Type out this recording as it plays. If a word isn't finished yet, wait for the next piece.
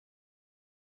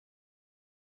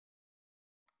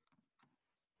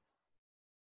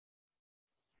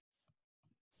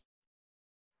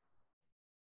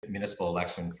municipal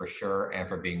election for sure, and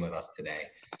for being with us today.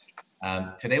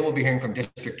 Today we'll be hearing from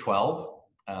District 12,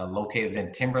 located in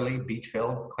Timberlea,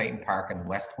 Beechville-Clayton Park, and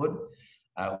Westwood,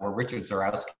 where Richard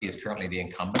Zarowski is currently the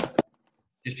incumbent.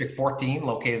 District 14,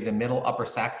 located in Middle Upper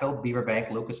Sackville-Beaver,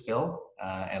 Bank-Lucasville,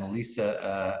 and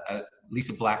Lisa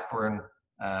Blackburn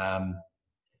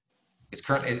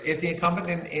is the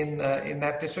incumbent in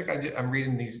that district. I'm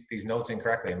reading these notes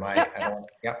incorrectly. Am I? Yep.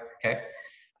 Yep. Okay.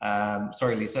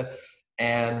 Sorry, Lisa.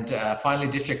 And finally,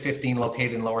 District 15,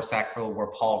 located in Lower Sackville, where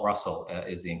Paul Russell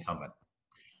is the incumbent.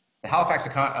 The Halifax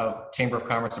Chamber of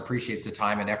Commerce appreciates the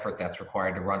time and effort that's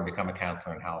required to run and become a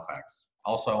councillor in Halifax.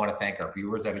 Also, I want to thank our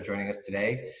viewers that are joining us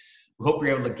today. We hope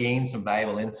you're able to gain some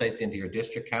valuable insights into your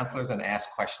district councillors and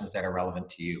ask questions that are relevant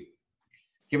to you.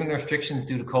 Given the restrictions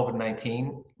due to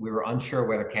COVID-19, we were unsure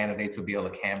whether candidates would be able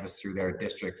to canvass through their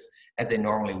districts as they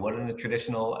normally would in a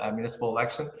traditional municipal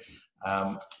election,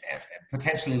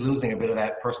 potentially losing a bit of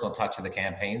that personal touch of the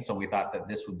campaign. So we thought that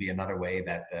this would be another way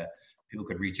that people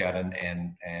could reach out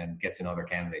and get to know their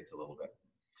candidates a little bit.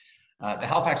 The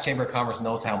Halifax Chamber of Commerce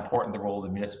knows how important the role of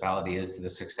the municipality is to the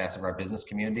success of our business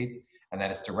community, and that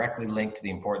it's directly linked to the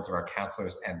importance of our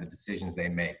councillors and the decisions they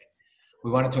make. We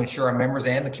wanted to ensure our members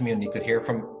and the community could hear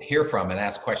from and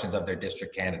ask questions of their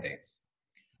district candidates.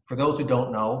 For those who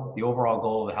don't know, the overall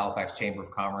goal of the Halifax Chamber of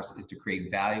Commerce is to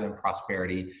create value and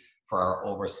prosperity for our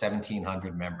over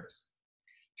 1,700 members.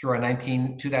 Through our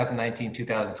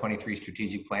 2019-2023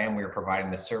 strategic plan, we are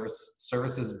providing the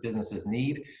services businesses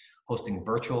need, hosting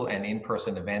virtual and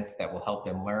in-person events that will help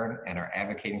them learn, and are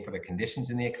advocating for the conditions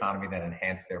in the economy that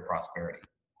enhance their prosperity.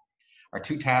 Our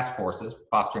two task forces,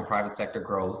 fostering private sector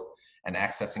growth and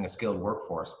accessing a skilled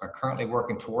workforce, are currently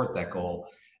working towards that goal,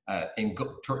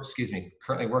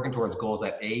 currently working towards goals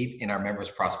that aid in our members'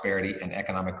 prosperity and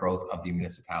economic growth of the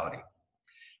municipality.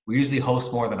 We usually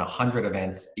host more than 100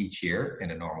 events each year in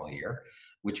a normal year,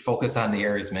 which focus on the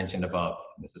areas mentioned above.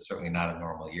 This is certainly not a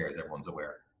normal year, as everyone's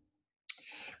aware.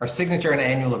 Our signature and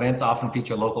annual events often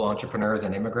feature local entrepreneurs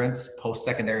and immigrants,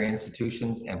 post-secondary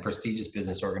institutions, and prestigious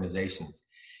business organizations.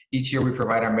 Each year, we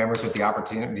provide our members with the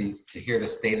opportunities to hear the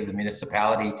state of the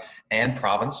municipality and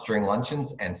province during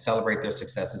luncheons and celebrate their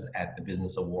successes at the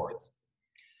Business Awards.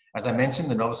 As I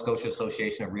mentioned, the Nova Scotia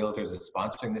Association of Realtors is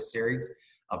sponsoring this series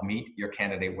of Meet Your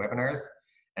Candidate webinars.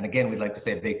 And again, we'd like to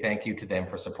say a big thank you to them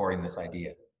for supporting this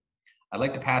idea. I'd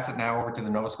like to pass it now over to the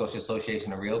Nova Scotia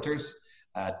Association of Realtors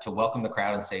to welcome the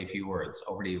crowd and say a few words.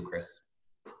 Over to you, Chris.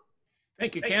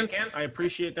 Thank you, Ken. I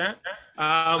appreciate that.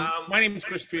 My name is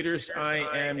Chris Peters. I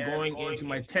am going into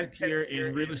my 10th year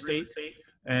in real estate,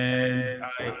 and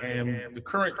I am the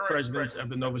current president of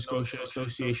the Nova Scotia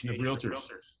Association of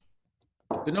Realtors.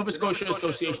 The Nova Scotia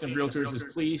Association of Realtors is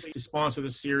pleased to sponsor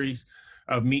this series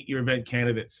of Meet Your Event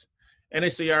candidates.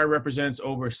 NSAR represents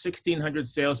over 1,600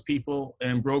 salespeople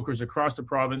and brokers across the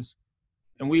province,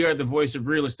 and we are the voice of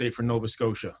real estate for Nova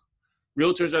Scotia.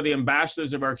 Realtors are the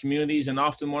ambassadors of our communities and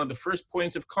often one of the first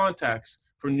points of contacts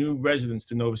for new residents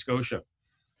to Nova Scotia.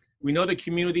 We know the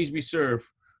communities we serve,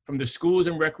 from the schools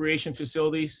and recreation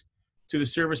facilities to the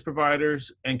service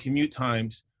providers and commute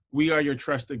times. We are your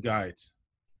trusted guides.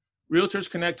 Realtors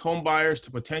connect home buyers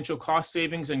to potential cost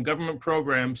savings and government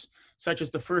programs such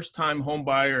as the first-time home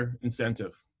buyer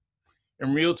incentive.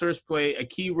 And realtors play a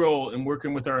key role in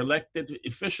working with our elected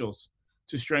officials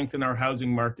to strengthen our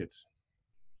housing markets.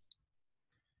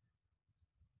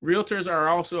 Realtors are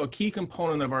also a key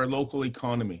component of our local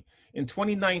economy. In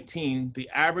 2019, the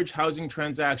average housing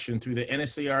transaction through the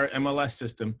NSAR MLS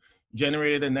system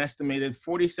generated an estimated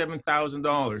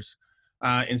 $47,000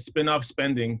 in spin-off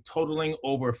spending, totaling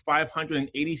over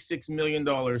 $586 million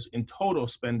in total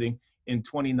spending in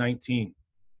 2019.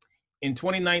 In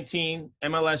 2019,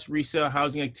 MLS resale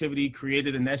housing activity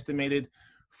created an estimated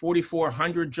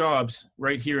 4,400 jobs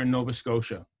right here in Nova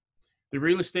Scotia. The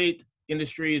real estate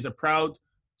industry is a proud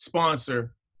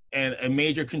sponsor and a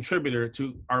major contributor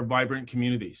to our vibrant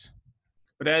communities.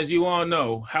 But as you all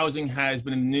know, housing has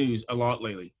been in the news a lot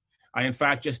lately. I, in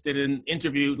fact, just did an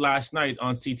interview last night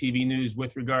on CTV News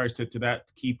with regards to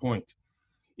that key point.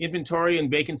 Inventory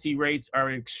and vacancy rates are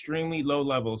at extremely low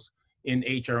levels in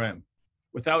HRM.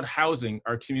 Without housing,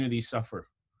 our communities suffer.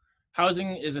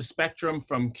 Housing is a spectrum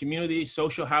from community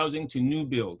social housing to new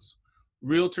builds.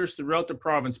 Realtors throughout the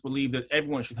province believe that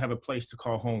everyone should have a place to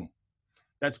call home.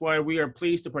 That's why we are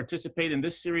pleased to participate in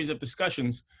this series of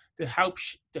discussions to help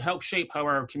shape how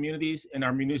our communities and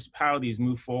our municipalities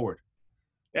move forward.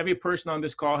 Every person on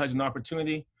this call has an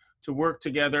opportunity to work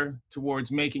together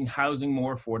towards making housing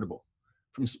more affordable.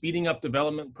 From speeding up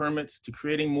development permits to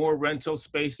creating more rental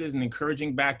spaces and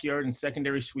encouraging backyard and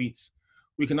secondary suites,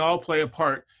 we can all play a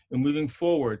part in moving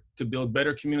forward to build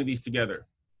better communities together.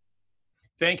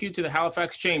 Thank you to the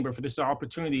Halifax Chamber for this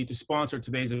opportunity to sponsor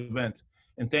today's event.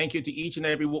 And thank you to each and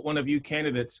every one of you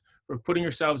candidates for putting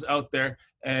yourselves out there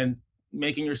and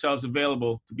making yourselves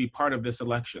available to be part of this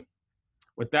election.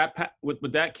 With that,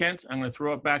 Kent, I'm going to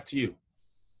throw it back to you.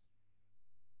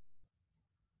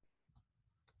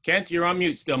 Kent, you're on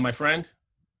mute still, my friend.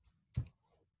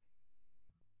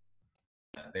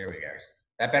 There we go.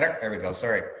 That better? There we go.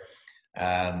 Sorry.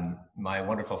 My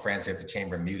wonderful friends here at the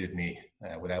Chamber muted me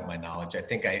without my knowledge. I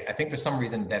think there's some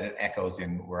reason that it echoes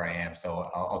in where I am, so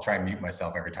I'll try and mute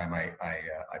myself every time I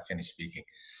finish speaking.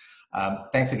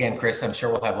 Thanks again, Chris. I'm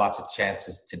sure we'll have lots of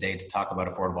chances today to talk about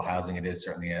affordable housing. It is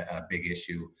certainly a big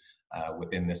issue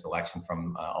within this election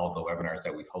from all the webinars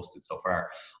that we've hosted so far.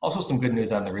 Also, some good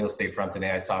news on the real estate front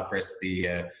today. I saw, Chris,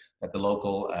 that the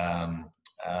local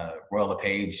Royal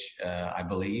LePage, I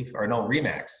believe, or no,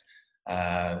 Remax.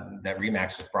 That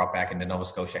Remax was brought back into Nova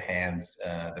Scotia hands,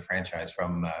 the franchise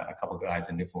from a couple of guys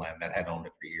in Newfoundland that had owned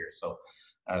it for years. So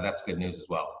that's good news as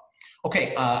well.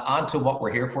 Okay, on to what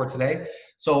we're here for today.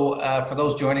 So for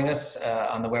those joining us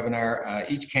on the webinar,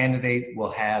 each candidate will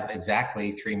have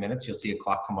exactly 3 minutes. You'll see a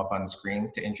clock come up on the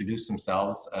screen to introduce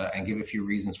themselves and give a few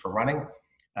reasons for running.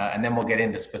 And then we'll get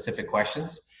into specific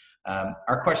questions.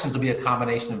 Our questions will be a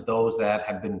combination of those that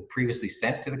have been previously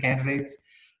sent to the candidates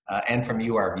and from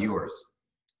you, our viewers.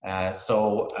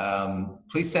 So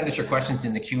please send us your questions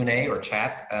in the Q&A or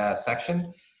chat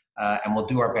section, and we'll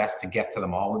do our best to get to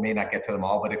them all. We may not get to them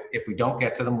all, but if we don't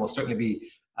get to them, we'll certainly be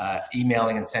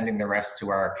emailing and sending the rest to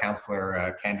our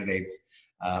councillor candidates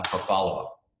for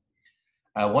follow-up.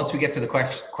 Once we get to the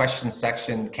question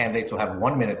section, candidates will have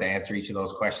 1 minute to answer each of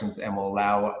those questions, and we'll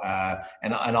allow,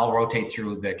 and I'll rotate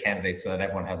through the candidates so that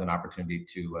everyone has an opportunity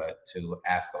to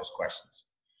ask those questions.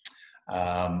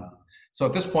 So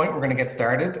at this point, we're going to get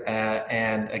started.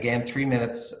 And again, 3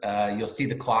 minutes, you'll see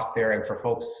the clock there. And for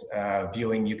folks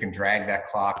viewing, you can drag that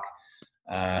clock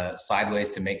sideways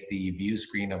to make the view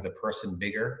screen of the person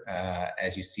bigger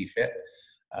as you see fit.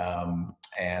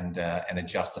 And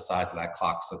adjust the size of that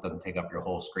clock so it doesn't take up your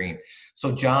whole screen.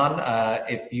 So John,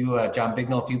 John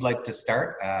Bignell, if you'd like to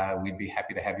start, we'd be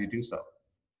happy to have you do so.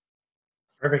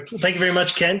 Perfect. Well, thank you very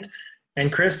much, Kent.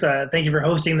 And Chris, thank you for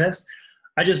hosting this.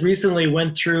 I just recently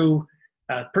went through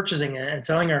purchasing and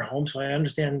selling our home, so I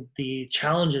understand the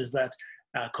challenges that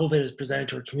COVID has presented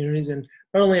to our communities, and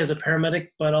not only as a paramedic,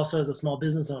 but also as a small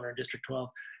business owner in District 12.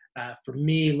 For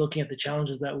me, looking at the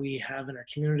challenges that we have in our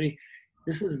community,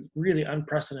 this is really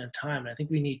unprecedented time. I think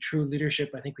we need true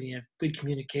leadership. I think we need to have good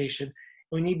communication.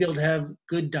 We need to be able to have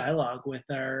good dialogue with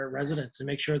our residents and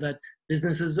make sure that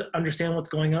businesses understand what's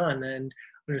going on and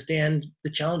understand the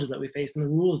challenges that we face and the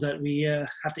rules that we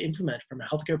have to implement from a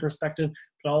healthcare perspective,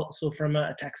 but also from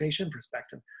a taxation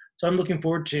perspective. So I'm looking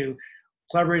forward to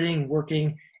collaborating,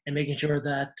 working, and making sure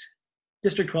that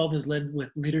District 12 is led with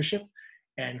leadership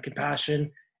and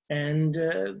compassion and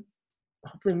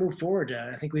hopefully move forward.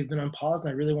 I think we've been on pause and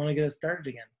I really want to get us started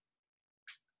again.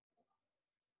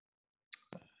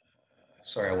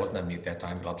 Sorry, I wasn't on mute that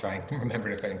time, but I'll try and remember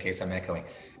it in case I'm echoing.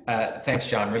 Thanks,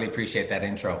 John. Really appreciate that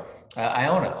intro.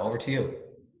 Iona, over to you.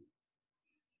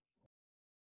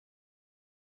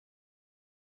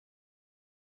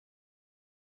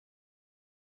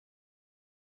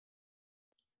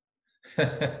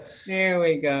 There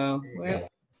we go. Well,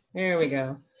 there we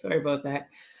go. Sorry about that.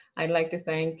 I'd like to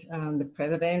thank the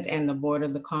President and the Board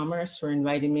of the Commerce for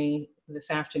inviting me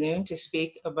this afternoon to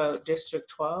speak about District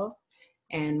 12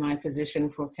 and my position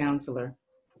for councillor.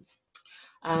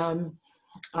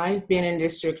 I've been in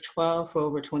District 12 for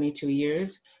over 22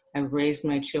 years. I've raised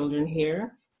my children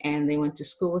here and they went to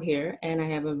school here, and I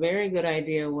have a very good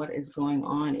idea what is going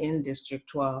on in District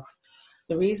 12.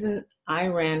 The reason I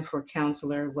ran for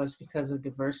councillor was because of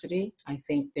diversity. I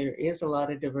think there is a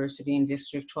lot of diversity in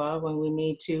District 12 and we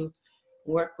need to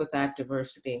work with that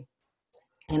diversity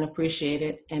and appreciate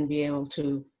it and be able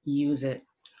to use it.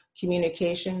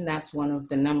 Communication, that's one of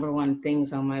the #1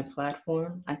 things on my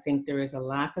platform. I think there is a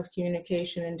lack of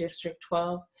communication in District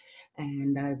 12,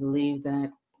 and I believe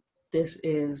that this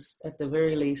is at the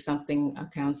very least something a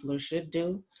councillor should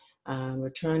do.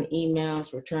 Return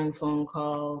emails, return phone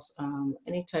calls,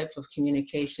 any type of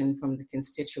communication from the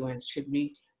constituents should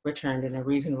be returned in a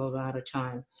reasonable amount of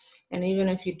time. And even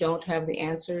if you don't have the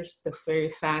answers, the very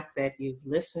fact that you've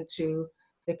listened to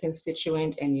the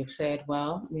constituent and you've said,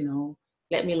 well, you know,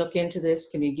 let me look into this.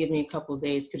 Can you give me a couple of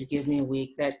days? Could you give me a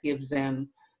week? That gives them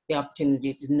the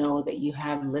opportunity to know that you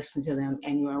have listened to them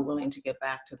and you are willing to get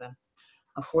back to them.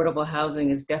 Affordable housing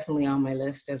is definitely on my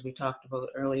list, as we talked about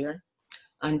earlier.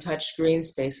 untouched green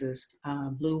spaces.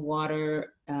 Blue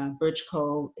Water, Birch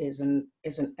Cove is an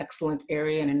excellent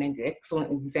area and an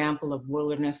excellent example of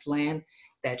wilderness land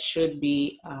that should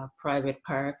be a private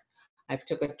park. I've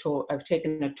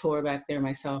taken a tour back there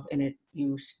myself, and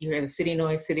you hear the city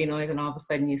noise, and all of a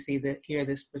sudden you hear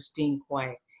this pristine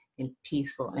quiet and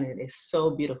peaceful, and it is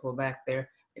so beautiful back there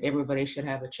that everybody should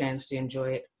have a chance to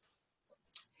enjoy it.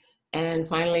 And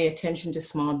finally, attention to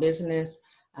small business.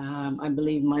 I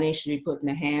believe money should be put in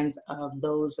the hands of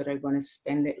those that are going to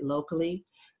spend it locally.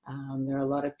 There are a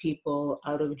lot of people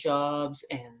out of jobs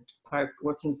and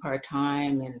working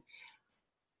part-time, and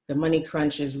the money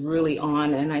crunch is really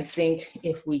on. And I think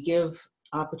if we give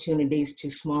opportunities to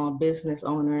small business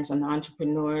owners and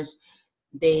entrepreneurs,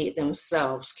 they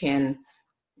themselves can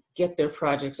get their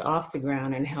projects off the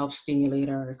ground and help stimulate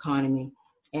our economy.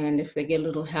 And if they get a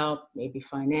little help, maybe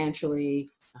financially,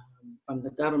 from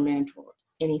the government, or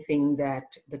anything that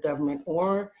the government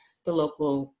or the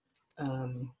local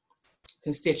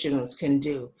constituents can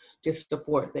do to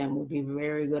support them, would be a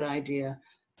very good idea.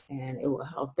 And it will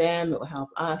help them, it will help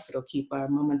us, it'll keep our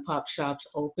mom and pop shops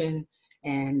open,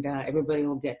 and everybody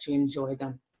will get to enjoy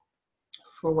them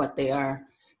for what they are.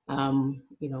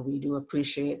 We do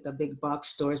appreciate the big box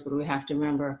stores, but we have to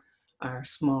remember our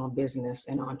small business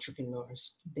and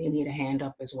entrepreneurs. They need a hand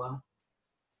up as well.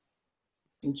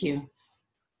 Thank you.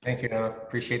 Thank you, Donna.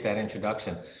 Appreciate that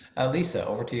introduction. Lisa,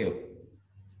 over to you.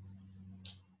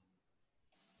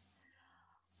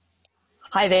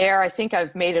 Hi there. I think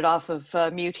I've made it off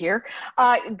of mute here.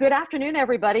 Good afternoon,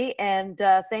 everybody, and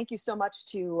thank you so much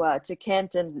to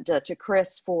Kent and to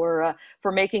Chris for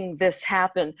making this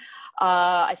happen.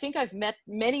 I think I've met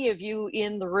many of you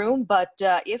in the room, but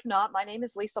if not, my name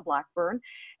is Lisa Blackburn,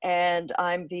 and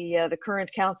I'm the current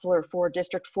counselor for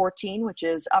District 14, which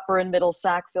is Upper and Middle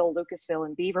Sackville-Lucasville,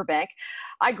 and Beaverbank.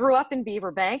 I grew up in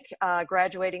Beaverbank,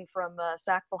 graduating from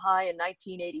Sackville High in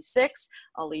 1986.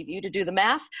 I'll leave you to do the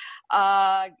math.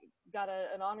 Got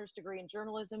an honors degree in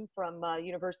journalism from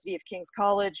University of King's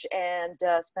College, and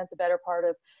spent the better part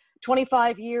of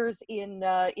 25 years in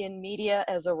media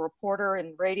as a reporter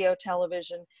in radio,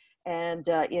 television, and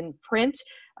in print.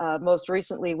 Most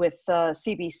recently with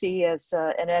CBC as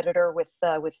an editor with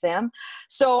them.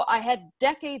 So I had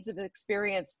decades of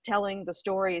experience telling the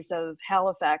stories of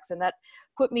Halifax, and that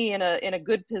put me in a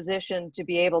good position to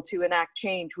be able to enact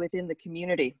change within the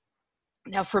community.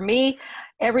 Now, for me,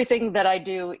 everything that I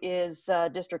do is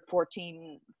District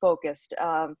 14 focused.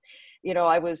 I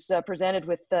was presented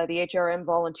with the HRM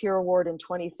Volunteer Award in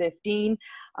 2015.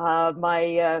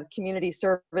 My community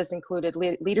service included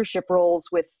leadership roles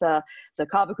with the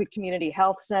Cobequid Community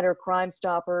Health Center, Crime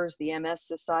Stoppers, the MS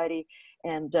Society,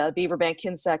 and Beaverbank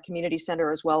Kinsack Community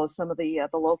Center, as well as some of the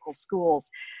local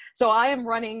schools. So I am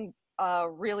running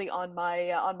really on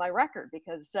my record,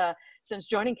 because since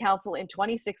joining council in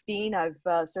 2016, I've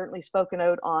certainly spoken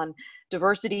out on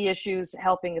diversity issues,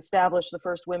 helping establish the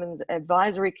first Women's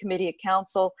Advisory Committee at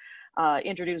council,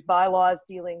 introduced bylaws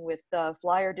dealing with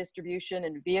flyer distribution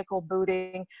and vehicle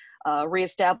booting,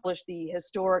 reestablished the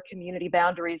historic community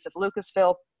boundaries of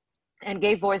Lucasville, and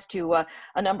gave voice to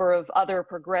a number of other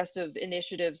progressive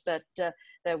initiatives that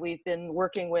we've been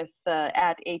working with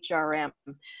at HRM.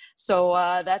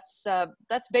 So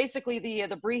that's basically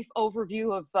the brief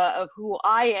overview of who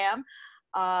I am.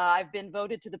 I've been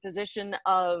voted to the position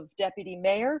of deputy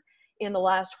mayor in the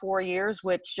last 4 years,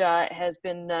 which has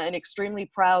been an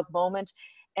extremely proud moment.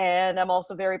 And I'm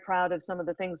also very proud of some of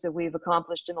the things that we've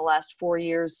accomplished in the last 4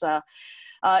 years,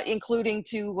 including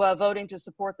voting to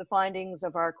support the findings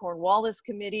of our Cornwallis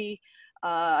Committee.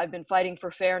 I've been fighting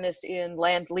for fairness in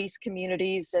land lease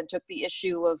communities, and took the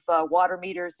issue of water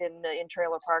meters in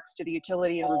trailer parks to the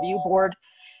Utility and Review Board.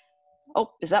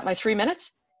 Oh, is that my 3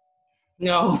 minutes?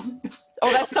 No.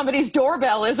 Oh, that's somebody's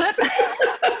doorbell, is it?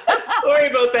 Sorry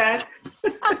about that.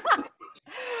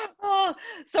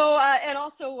 And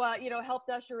also, helped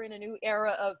usher in a new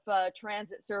era of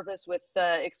transit service with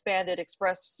expanded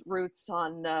express routes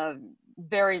on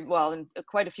in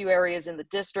quite a few areas in the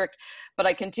district. But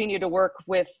I continue to work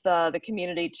with the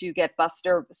community to get bus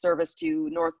service to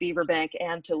North Beaverbank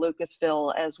and to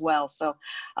Lucasville as well. So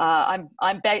I'm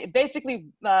basically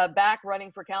back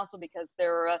running for council because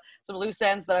there are some loose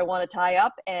ends that I want to tie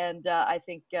up, and I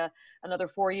think another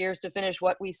 4 years to finish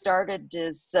what we started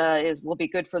will be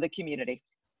good for the community.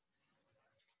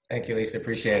 Thank you, Lisa.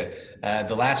 Appreciate it.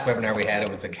 The last webinar we had, it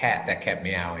was a cat that kept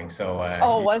meowing. So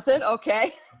was it?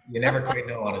 Okay. You never quite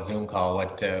know on a Zoom call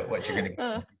what you're going to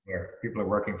get where people are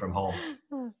working from home.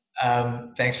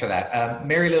 Thanks for that.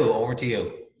 Mary Lou, over to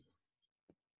you.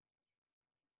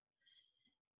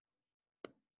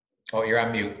 Oh, you're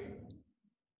on mute.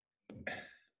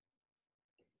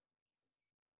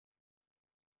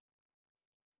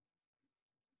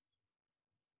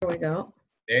 we go.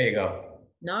 There you go.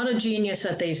 Not a genius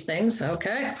at these things.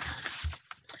 Okay.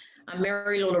 I'm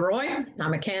Mary Lou Leroy.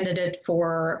 I'm a candidate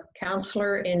for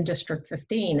councillor in District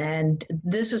 15, and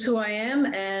this is who I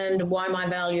am and why my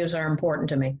values are important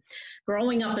to me.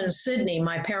 Growing up in Sydney,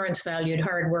 my parents valued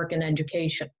hard work and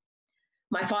education.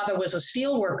 My father was a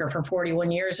steel worker for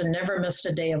 41 years and never missed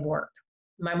a day of work.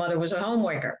 My mother was a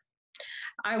homemaker.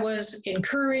 I was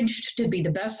encouraged to be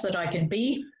the best that I could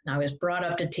be. I was brought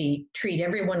up to treat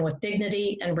everyone with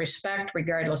dignity and respect,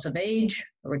 regardless of age,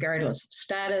 regardless of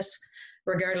status,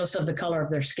 regardless of the color of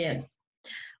their skin.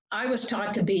 I was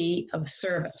taught to be of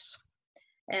service,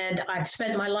 and I've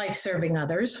spent my life serving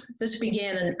others. This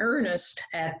began in earnest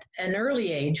at an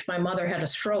early age. My mother had a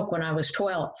stroke when I was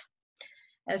 12.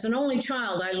 As an only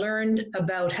child, I learned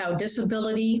about how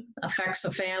disability affects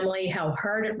a family, how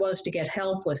hard it was to get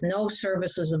help with no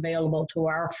services available to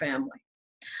our family.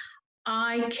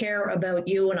 I care about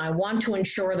you, and I want to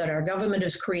ensure that our government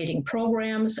is creating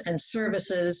programs and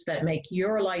services that make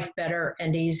your life better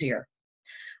and easier.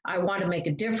 I want to make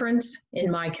a difference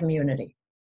in my community.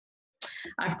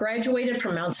 I've graduated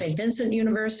from Mount St. Vincent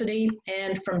University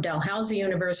and from Dalhousie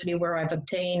University, where I've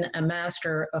obtained a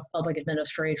Master of Public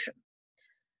Administration.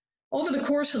 Over the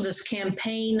course of this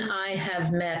campaign, I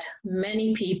have met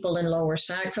many people in Lower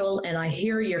Sackville, and I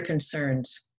hear your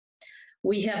concerns.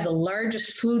 We have the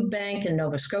largest food bank in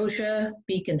Nova Scotia,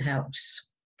 Beacon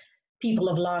House. People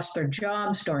have lost their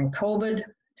jobs during COVID.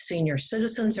 Senior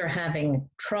citizens are having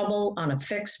trouble on a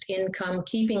fixed income,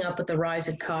 keeping up with the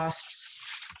rising costs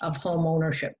of home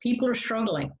ownership. People are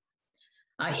struggling.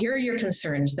 I hear your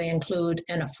concerns. They include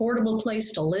an affordable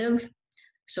place to live,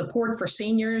 support for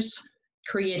seniors,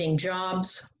 creating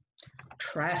jobs,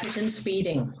 traffic and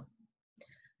speeding.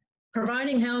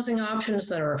 Providing housing options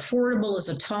that are affordable is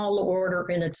a tall order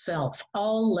in itself.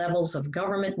 All levels of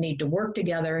government need to work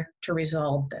together to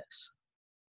resolve this.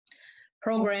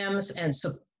 Programs and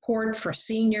support for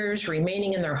seniors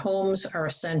remaining in their homes are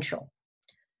essential.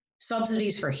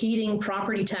 Subsidies for heating,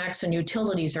 property tax, and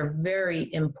utilities are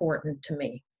very important to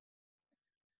me.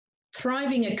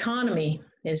 Thriving economy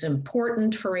is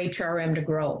important for HRM to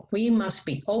grow. We must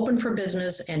be open for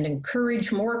business and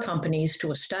encourage more companies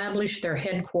to establish their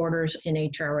headquarters in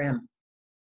HRM.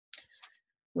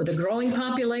 With a growing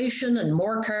population and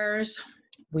more cars,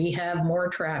 we have more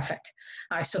traffic.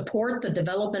 I support the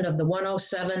development of the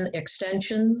 107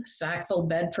 extension,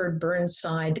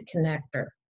 Sackville-Bedford-Burnside connector.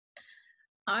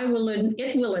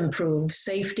 It will improve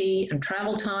safety and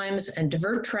travel times and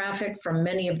divert traffic from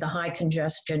many of the high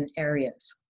congestion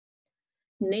areas.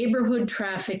 Neighborhood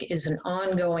traffic is an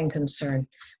ongoing concern.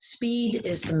 Speed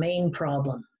is the main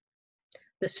problem.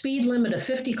 The speed limit of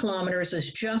 50 kilometers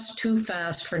is just too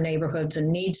fast for neighborhoods and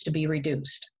needs to be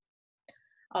reduced.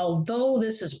 Although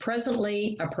this is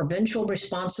presently a provincial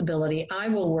responsibility, I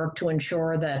will work to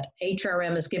ensure that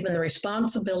HRM is given the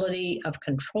responsibility of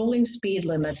controlling speed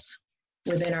limits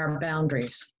within our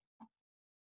boundaries.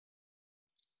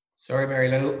 Sorry, Mary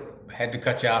Lou, I had to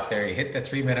cut you off there. You hit the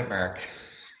 3-minute mark.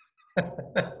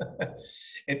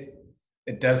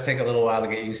 It does take a little while to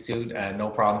get used to. No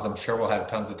problems. I'm sure we'll have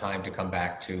tons of time to come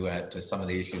back to some of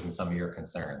the issues and some of your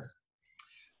concerns.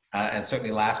 And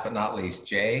certainly last but not least,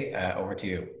 Jay, over to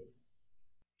you.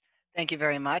 Thank you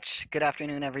very much. Good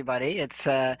afternoon, everybody. It's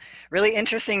really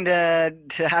interesting to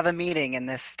have a meeting in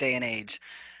this day and age.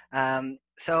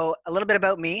 So a little bit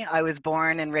about me. I was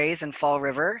born and raised in Fall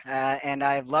River, and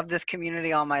I've loved this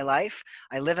community all my life.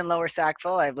 I live in Lower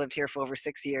Sackville. I've lived here for over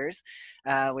 6 years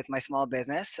with my small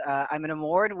business. I'm an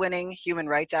award-winning human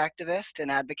rights activist and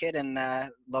advocate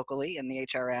locally in the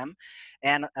HRM.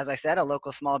 And as I said, a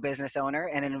local small business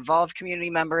owner and an involved community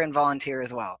member and volunteer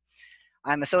as well.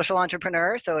 I'm a social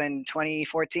entrepreneur, so in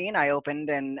 2014, I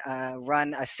opened and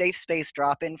run a safe space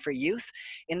drop-in for youth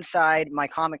inside my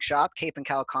comic shop, Cape and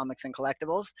Cow Comics and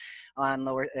Collectibles, on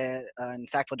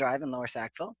Sackville Drive in Lower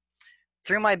Sackville.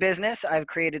 Through my business, I've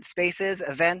created spaces,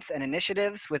 events, and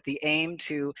initiatives with the aim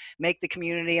to make the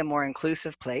community a more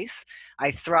inclusive place. I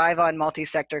thrive on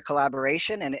multi-sector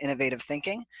collaboration and innovative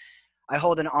thinking. I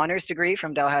hold an honors degree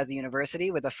from Dalhousie University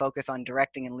with a focus on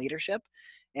directing and leadership.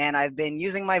 And I've been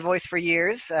using my voice for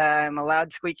years. I'm a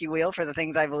loud squeaky wheel for the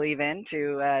things I believe in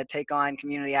to take on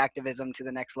community activism to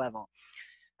the next level.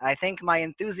 I think my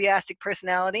enthusiastic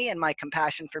personality and my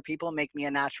compassion for people make me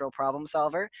a natural problem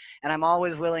solver, and I'm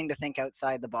always willing to think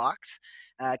outside the box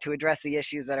to address the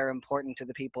issues that are important to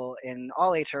the people in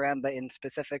all HRM, but in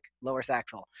specific Lower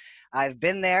Sackville. I've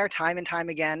been there time and time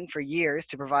again for years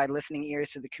to provide listening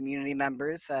ears to the community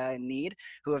members in need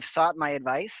who have sought my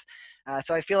advice.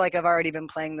 So I feel like I've already been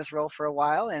playing this role for a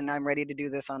while, and I'm ready to do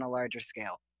this on a larger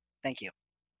scale. Thank you.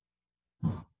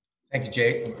 Thank you,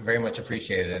 Jay. Very much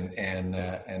appreciated,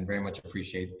 and very much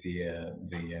appreciate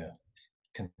the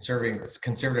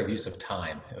conservative use of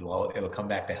time. It'll come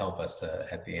back to help us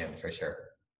at the end for sure.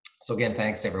 So again,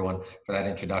 thanks everyone for that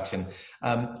introduction.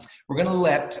 We're going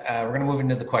to move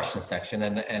into the question section,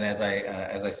 and as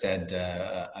I said,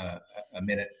 a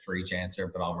minute for each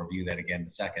answer, but I'll review that again in a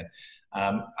second.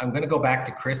 I'm going to go back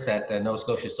to Chris at the Nova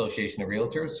Scotia Association of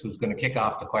Realtors, who's going to kick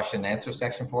off the question and answer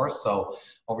section for us. So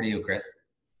over to you, Chris.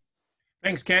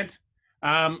 Thanks, Kent.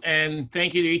 And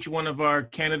thank you to each one of our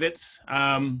candidates.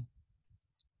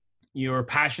 Your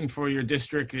passion for your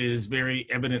district is very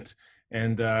evident,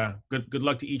 and good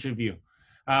luck to each of you.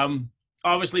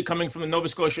 Obviously, coming from the Nova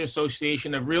Scotia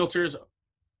Association of Realtors,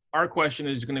 our question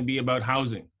is going to be about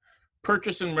housing.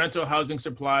 Purchase and rental housing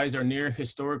supplies are near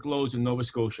historic lows in Nova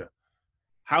Scotia.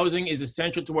 Housing is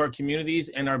essential to our communities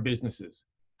and our businesses.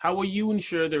 How will you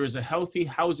ensure there is a healthy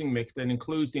housing mix that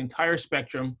includes the entire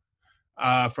spectrum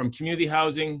from community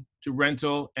housing to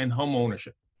rental and home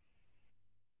ownership?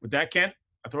 With that, Kent,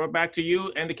 I'll throw it back to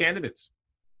you and the candidates.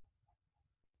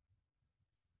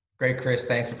 Great, Chris.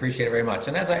 Thanks. Appreciate it very much.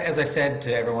 And as I said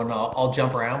to everyone, I'll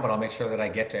jump around, but I'll make sure that I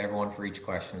get to everyone for each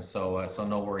question. So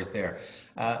no worries there.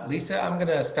 Lisa, I'm going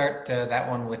to start that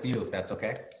one with you, if that's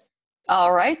okay.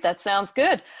 All right. That sounds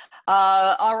good.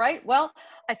 All right. Well,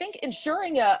 I think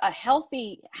ensuring a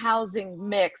healthy housing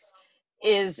mix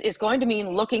is going to mean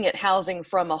looking at housing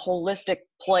from a holistic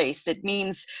place. It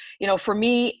means, for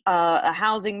me, a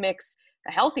housing mix,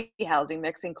 a healthy housing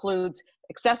mix includes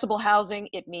accessible housing,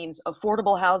 it means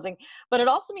affordable housing, but it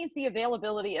also means the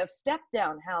availability of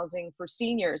step-down housing for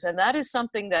seniors. And that is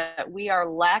something that we are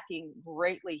lacking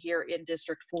greatly here in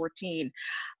District 14.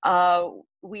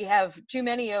 We have too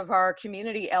many of our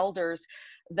community elders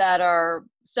that are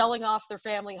selling off their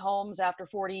family homes after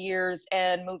 40 years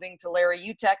and moving to Larry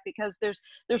UTEC because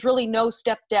there's really no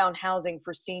step-down housing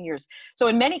for seniors. So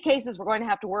in many cases, we're going to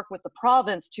have to work with the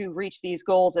province to reach these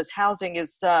goals, as housing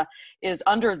is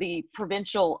under the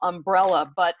provincial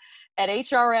umbrella. But at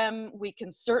HRM, we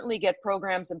can certainly get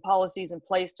programs and policies in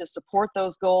place to support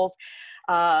those goals.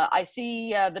 I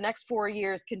see the next 4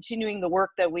 years continuing the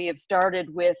work that we have started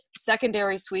with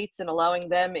secondary suites and allowing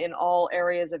them in all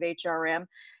areas of HRM,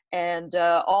 and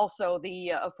also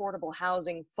the affordable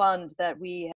housing fund that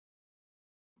we.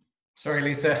 Sorry,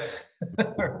 Lisa,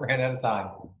 ran out of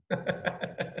time.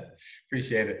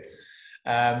 Appreciate it.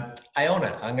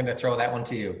 Iona, I'm going to throw that one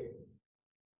to you.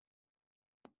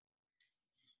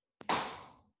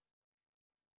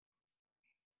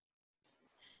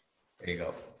 There you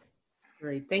go.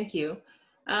 Great, thank you.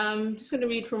 I'm just going to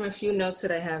read from a few notes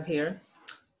that I have here.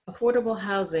 Affordable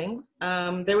housing.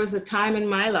 There was a time in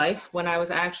my life when I was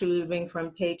actually living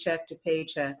from paycheck to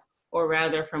paycheck, or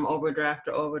rather from overdraft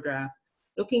to overdraft.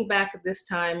 Looking back at this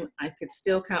time, I could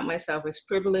still count myself as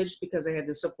privileged because I had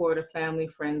the support of family,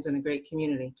 friends, and a great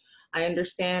community. I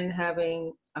understand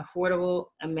having affordable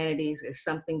amenities is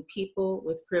something people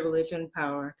with privilege and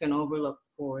power can overlook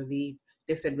for the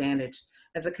disadvantaged.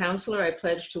 As a counselor, I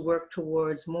pledge to work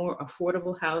towards more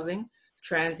affordable housing,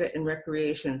 transit, and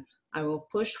recreation. I will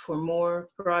push for more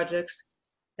projects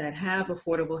that have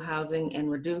affordable housing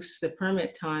and reduce the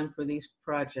permit time for these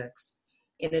projects.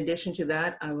 In addition to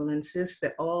that, I will insist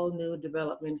that all new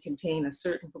development contain a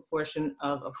certain proportion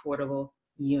of affordable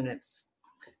units.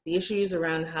 The issues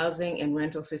around housing and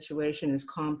rental situation is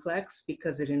complex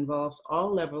because it involves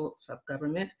all levels of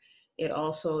government. It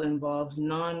also involves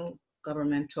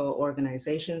non-governmental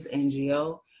organizations,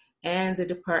 NGO, and the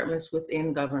departments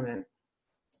within government.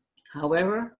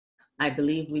 However, I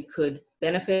believe we could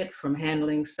benefit from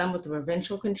handling some of the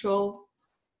provincial control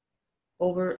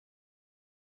over.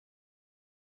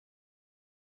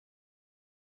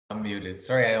 I'm muted.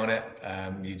 Sorry, Iona.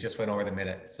 You just went over the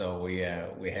minute, so we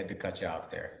had to cut you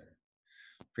off there.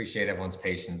 Appreciate everyone's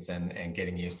patience and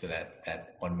getting used to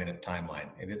that 1 minute timeline.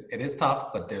 It is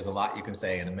tough, but there's a lot you can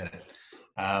say in a minute.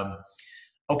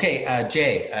 Okay,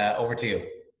 Jay, over to you.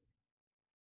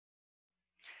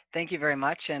 Thank you very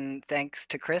much, and thanks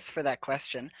to Chris for that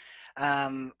question.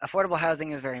 Affordable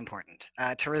housing is very important.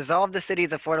 To resolve the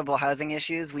city's affordable housing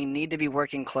issues, we need to be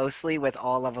working closely with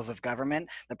all levels of government,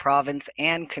 the province,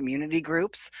 and community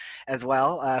groups as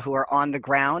well, who are on the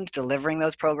ground delivering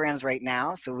those programs right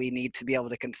now. So we need to be able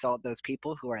to consult those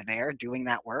people who are there doing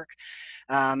that work.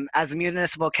 As a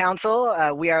municipal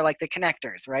council, we are like the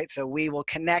connectors, right? So we will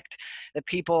connect the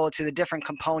people to the different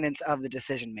components of the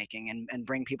decision making and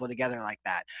bring people together like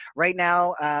that. Right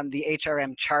now, the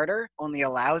HRM charter only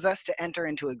allows us us to enter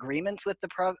into agreements with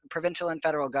the provincial and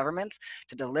federal governments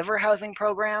to deliver housing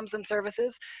programs and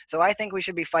services. So I think we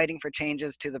should be fighting for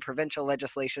changes to the provincial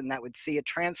legislation that would see a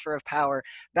transfer of power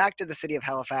back to the city of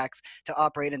Halifax to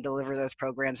operate and deliver those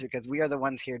programs, because we are the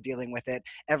ones here dealing with it.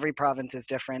 Every province is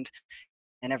different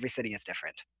and every city is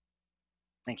different.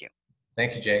 Thank you.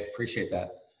 Thank you, Jay. Appreciate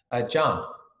that. John.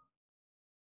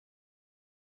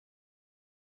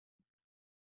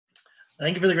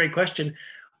 Thank you for the great question.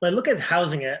 When I look at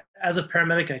housing, as a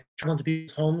paramedic, I travel into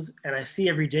people's homes and I see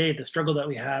every day the struggle that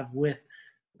we have with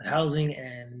housing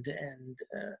and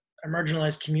our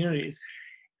marginalized communities.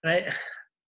 And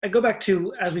I go back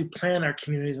to, as we plan our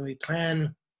communities and we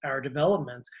plan our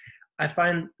developments, I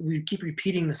find we keep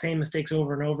repeating the same mistakes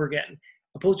over and over again,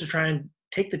 opposed to try and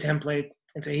take the template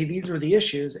and say, hey, these are the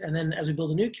issues. And then as we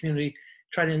build a new community,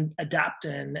 try to adapt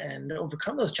and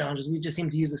overcome those challenges. We just seem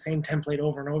to use the same template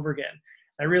over and over again.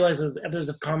 I realize, as others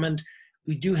have commented,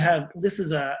 we do have, this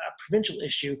is a provincial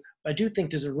issue, but I do think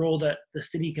there's a role that the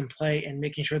city can play in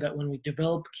making sure that when we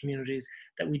develop communities,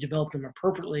 that we develop them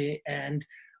appropriately and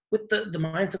with the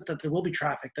mindset that there will be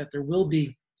traffic, that there will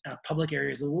be public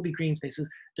areas, there will be green spaces,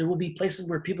 there will be places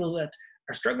where people that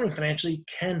are struggling financially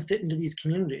can fit into these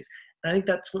communities. And I think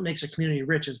that's what makes a community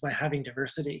rich, is by having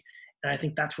diversity. And I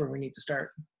think that's where we need to start.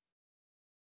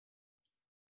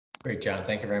 Great, John.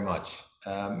 Thank you very much.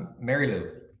 Mary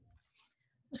Lou.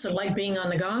 So like being on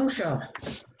the Gong Show.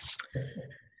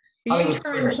 Hollywood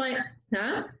Squares.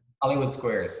 Huh? Hollywood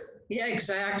Squares. Yeah,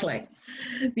 exactly.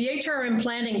 The HRM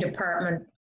Planning Department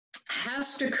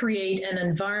has to create an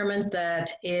environment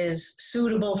that is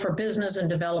suitable for business and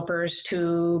developers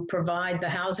to provide the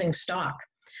housing stock.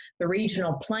 The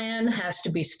regional plan has to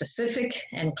be specific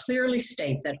and clearly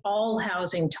state that all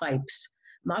housing types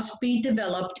must be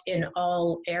developed in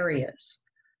all areas.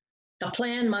 The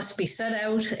plan must be set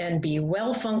out and be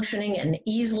well-functioning and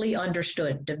easily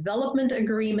understood. Development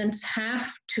agreements have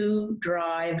to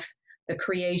drive the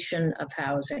creation of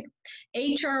housing.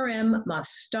 HRM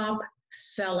must stop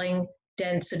selling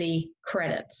density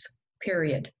credits,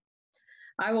 period.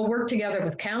 I will work together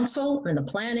with council and the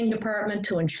planning department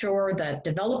to ensure that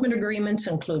development agreements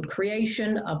include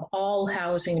creation of all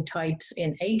housing types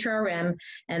in HRM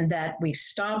and that we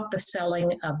stop the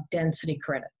selling of density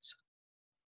credits.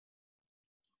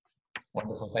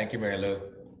 Wonderful. Thank you, Mary Lou.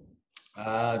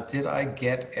 Did I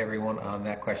get everyone on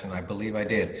that question? I believe I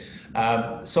did.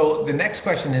 So the next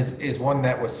question is one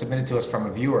that was submitted to us from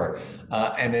a viewer,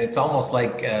 and it's almost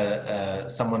like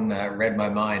someone read my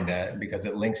mind because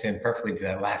it links in perfectly to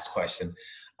that last question.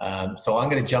 So I'm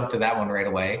going to jump to that one right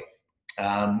away.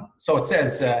 So it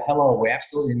says, hello, we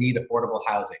absolutely need affordable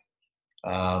housing,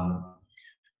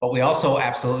 but we also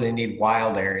absolutely need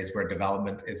wild areas where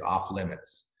development is off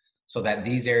limits, so that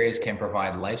these areas can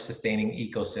provide life-sustaining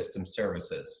ecosystem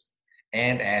services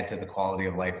and add to the quality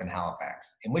of life in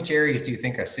Halifax. In which areas do you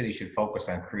think our city should focus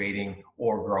on creating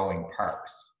or growing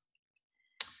parks?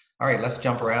 All right, let's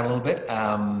jump around a little bit.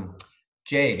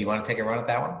 Jay, do you want to take a run at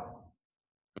that one?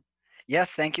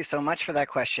 Yes, thank you so much for that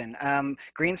question.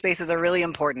 Green spaces are really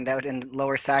important out in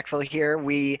Lower Sackville here.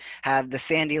 We have the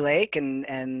Sandy Lake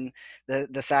and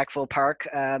the Sackville Park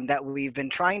that we've been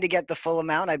trying to get the full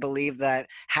amount. I believe that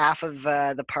half of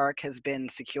the park has been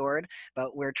secured,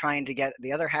 but we're trying to get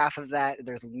the other half of that.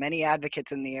 There's many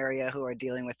advocates in the area who are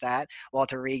dealing with that.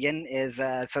 Walter Regan is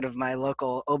sort of my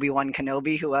local Obi-Wan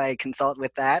Kenobi who I consult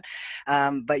with that.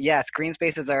 But yes, green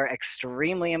spaces are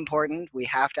extremely important. We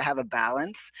have to have a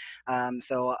balance.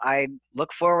 So I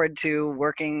look forward to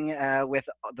working with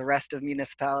the rest of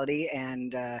municipality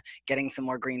and getting some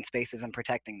more green spaces and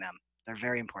protecting them. They're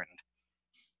very important.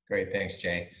 Great, thanks,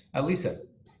 Jay. Lisa.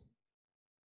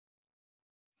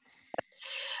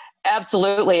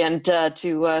 Absolutely, and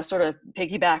to sort of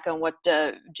piggyback on what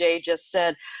Jay just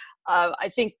said,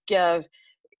 I think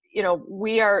you know,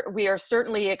 we are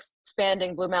certainly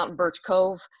expanding Blue Mountain Birch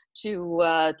Cove to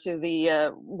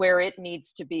the where it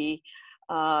needs to be.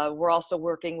 We're also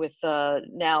working with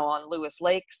now on Lewis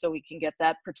Lake, so we can get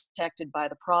that protected by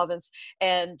the province.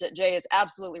 And Jay is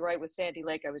absolutely right with Sandy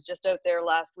Lake. I was just out there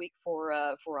last week for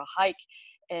a hike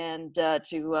and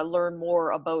to learn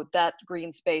more about that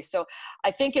green space. So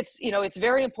I think it's, you know, it's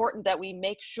very important that we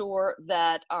make sure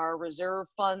that our reserve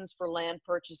funds for land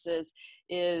purchases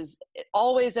is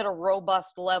always at a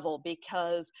robust level,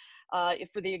 because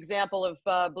for the example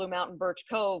of Blue Mountain Birch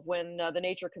Cove, when the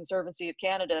Nature Conservancy of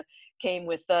Canada came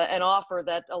with an offer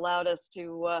that allowed us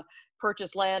to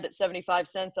purchase land at 75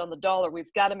 cents on the dollar,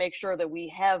 we've got to make sure that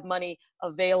we have money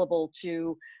available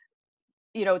to,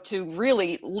 you know, to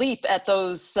really leap at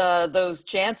those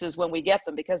chances when we get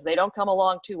them, because they don't come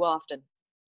along too often.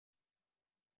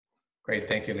 Great,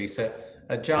 thank you, Lisa.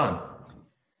 John.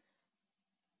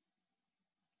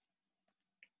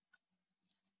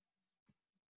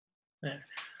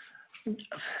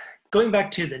 Going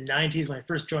back to the 90s, when I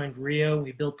first joined Rio,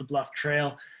 we built the Bluff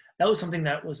Trail. That was something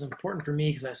that was important for me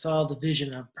because I saw the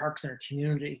vision of parks in our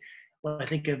community. When I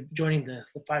think of joining the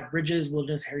Five Bridges,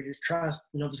 Wilderness Heritage Trust,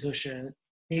 the Nova Scotia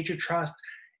Nature Trust,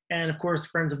 and of course,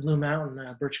 Friends of Blue Mountain,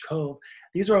 Birch Cove.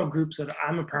 These are all groups that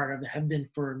I'm a part of, have been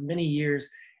for many years,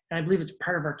 and I believe it's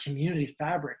part of our community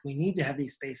fabric. We need to have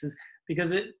these spaces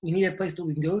because we need a place that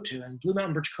we can go to, and Blue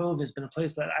Mountain Birch Cove has been a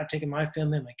place that I've taken my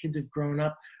family and my kids have grown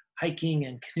up hiking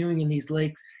and canoeing in these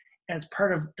lakes, and it's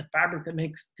part of the fabric that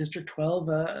makes District 12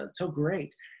 so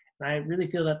great. And I really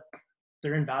feel that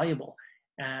they're invaluable.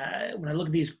 When I look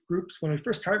at these groups, when we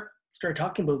first started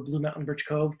talking about Blue Mountain Birch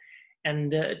Cove,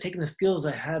 and taking the skills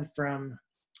I had from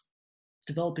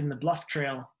developing the Bluff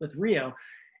Trail with Rio,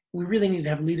 we really need to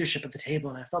have leadership at the table,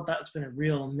 and I felt that's been a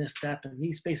real misstep, and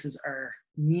these spaces are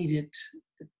needed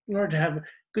in order to have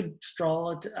good,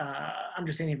 solid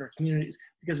understanding of our communities,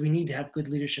 because we need to have good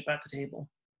leadership at the table.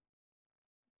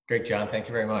 Great, John. Thank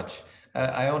you very much.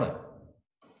 Iona.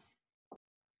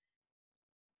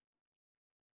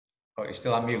 Oh, you're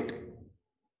still on mute.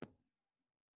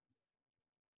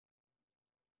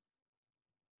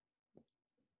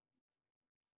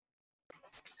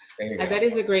 That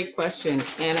is a great question.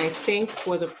 And I think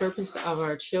for the purpose of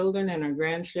our children and our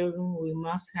grandchildren, we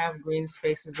must have green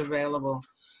spaces available.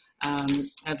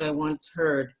 As I once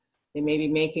heard, they may be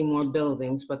making more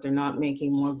buildings, but they're not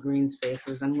making more green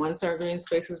spaces. And once our green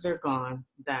spaces are gone,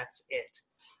 that's it.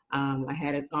 I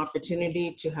had an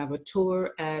opportunity to have a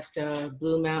tour at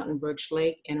Blue Mountain Birch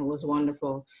Lake, and it was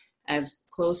wonderful. As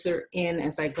closer in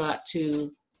as I got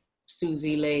to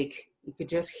Susie Lake, you could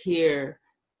just hear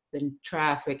the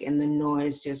traffic and the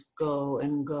noise just go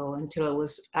and go until it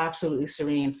was absolutely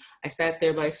serene. I sat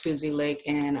there by Susie Lake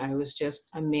and I was just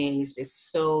amazed.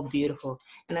 It's so beautiful.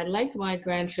 And I'd like my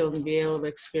grandchildren to be able to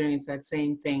experience that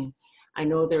same thing. I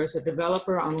know there is a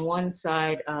developer on one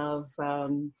side of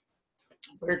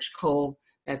Birch Cove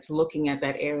that's looking at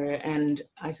that area, and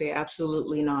I say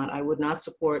absolutely not. I would not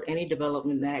support any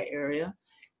development in that area.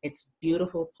 It's a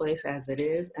beautiful place as it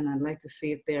is, and I'd like to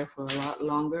see it there for a lot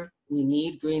longer. We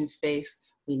need green space,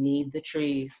 we need the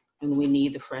trees, and we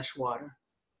need the fresh water.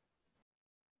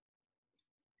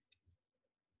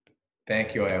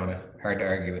 Thank you, Iona. Hard to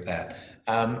argue with that.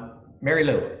 Mary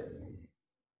Lou.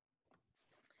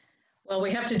 Well,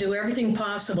 we have to do everything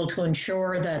possible to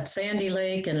ensure that Sandy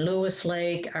Lake and Lewis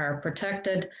Lake are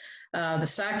protected. The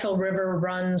Sackville River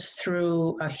runs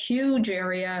through a huge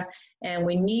area, and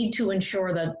we need to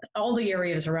ensure that all the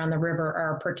areas around the river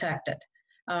are protected.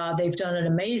 They've done an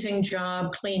amazing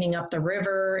job cleaning up the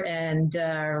river and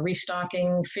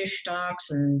restocking fish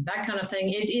stocks and that kind of thing.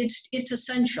 It's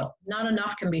essential. Not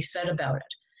enough can be said about it.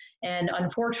 And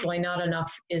unfortunately, not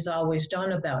enough is always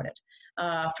done about it.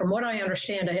 From what I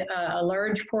understand, a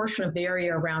large portion of the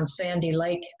area around Sandy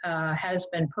Lake has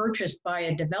been purchased by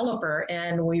a developer,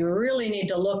 and we really need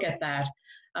to look at that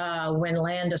when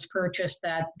land is purchased,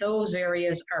 that those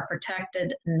areas are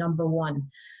protected, number one.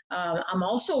 I'm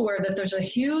also aware that there's a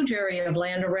huge area of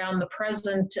land around the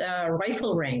present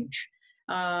rifle range.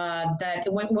 That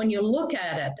when you look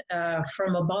at it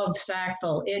from above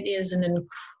Sackville, it is an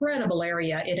incredible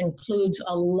area. It includes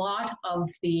a lot of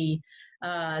the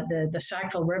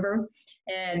Sackville River,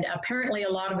 and apparently a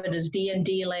lot of it is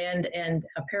D&D land, and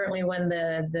apparently when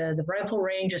the rifle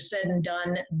range is said and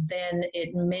done, then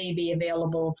it may be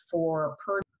available for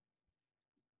purchase.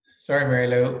 Sorry, Mary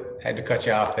Lou, had to cut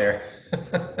you off there.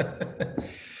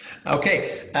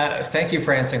 Okay, thank you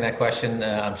for answering that question.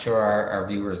 I'm sure our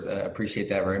viewers appreciate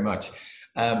that very much.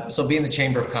 So being the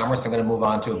Chamber of Commerce, I'm going to move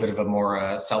on to a bit of a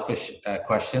more selfish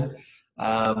question.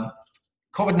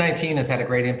 COVID-19 has had a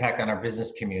great impact on our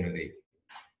business community.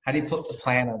 How do you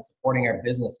plan on supporting our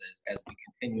businesses as we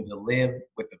continue to live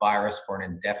with the virus for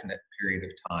an indefinite period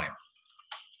of time?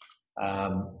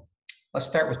 Let's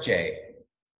start with Jay.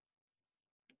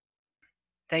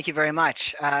 Thank you very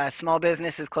much. Small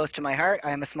business is close to my heart.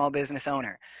 I am a small business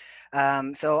owner.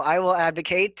 So I will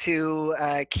advocate to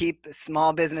keep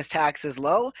small business taxes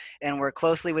low and work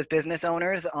closely with business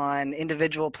owners on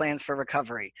individual plans for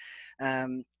recovery.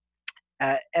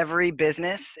 Every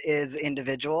business is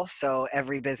individual, so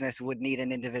every business would need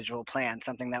an individual plan.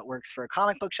 Something that works for a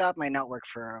comic book shop might not work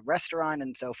for a restaurant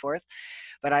and so forth.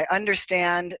 But I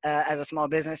understand as a small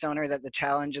business owner that the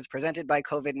challenges presented by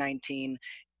COVID-19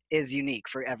 is unique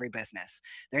for every business.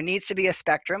 There needs to be a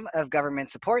spectrum of government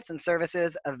supports and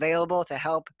services available to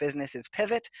help businesses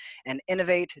pivot and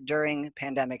innovate during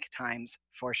pandemic times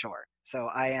for sure. So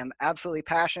I am absolutely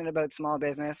passionate about small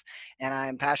business, and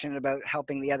I'm passionate about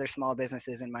helping the other small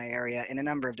businesses in my area in a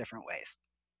number of different ways.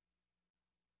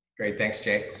 Great, thanks,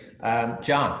 Jay.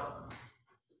 John.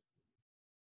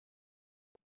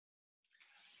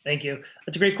 Thank you.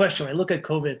 That's a great question. When I look at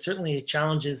COVID, certainly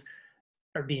challenges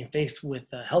are being faced with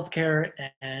healthcare.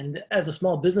 And as a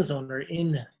small business owner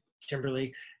in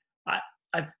Timberlea,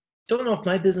 I don't know if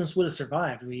my business would have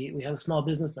survived. We had a small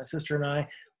business, my sister and I.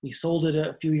 We sold it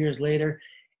a few years later.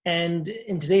 And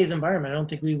in today's environment, I don't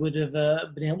think we would have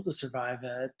been able to survive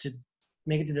to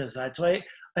make it to the other side. So I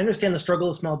understand the struggle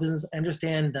of small business. I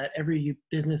understand that every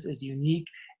business is unique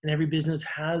and every business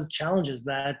has challenges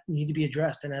that need to be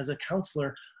addressed. And as a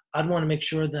counselor, I'd want to make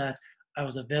sure that I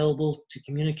was available to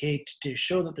communicate, to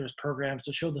show that there's programs,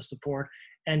 to show the support,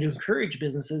 and to encourage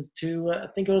businesses to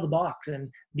think out of the box and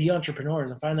be entrepreneurs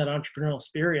and find that entrepreneurial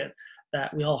spirit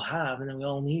that we all have and that we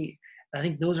all need. And I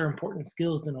think those are important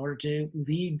skills in order to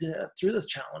lead through this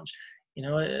challenge. You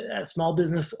know, as small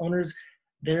business owners,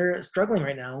 they're struggling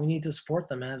right now. We need to support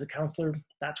them. And as a counselor,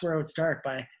 that's where I would start,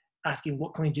 by asking,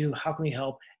 what can we do? How can we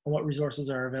help? And what resources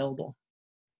are available?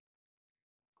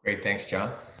 Great, thanks,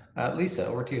 John. Lisa,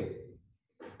 over to you.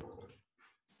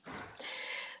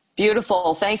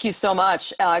 Beautiful. Thank you so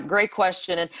much. Great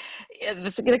question. And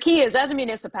the key is, as a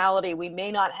municipality, we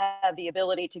may not have the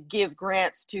ability to give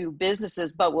grants to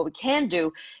businesses, but what we can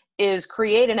do is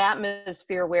create an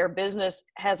atmosphere where business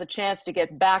has a chance to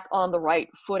get back on the right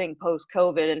footing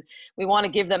post-COVID. And we want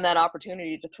to give them that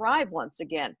opportunity to thrive once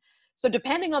again. So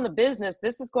depending on the business,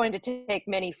 this is going to take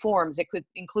many forms. It could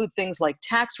include things like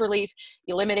tax relief,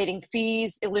 eliminating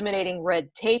fees, eliminating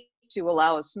red tape to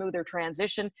allow a smoother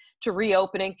transition to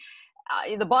reopening.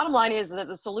 The bottom line is that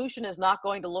the solution is not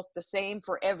going to look the same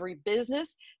for every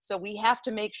business. So we have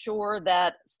to make sure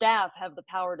that staff have the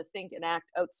power to think and act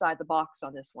outside the box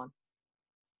on this one.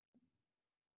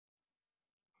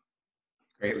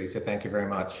 Great, Lisa. Thank you very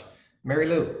much. Mary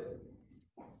Lou.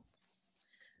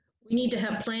 We need to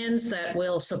have plans that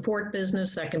will support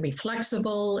business, that can be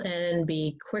flexible and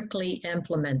be quickly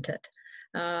implemented.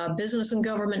 Business and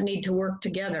government need to work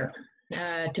together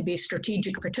to be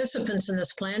strategic participants in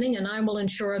this planning, and I will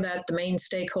ensure that the main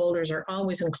stakeholders are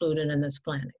always included in this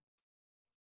planning.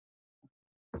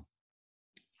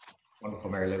 Wonderful,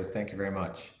 Mary Lou. Thank you very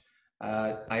much.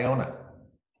 Iona.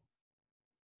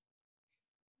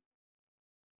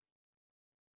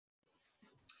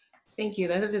 Thank you.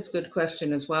 That is a good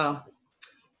question as well.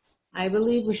 I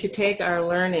believe we should take our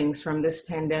learnings from this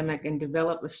pandemic and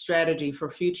develop a strategy for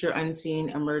future unseen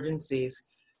emergencies.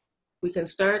 We can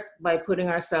start by putting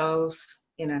ourselves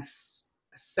in a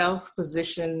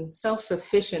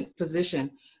self-sufficient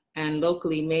position and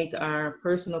locally make our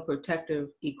personal protective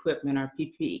equipment, our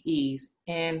PPEs,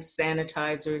 and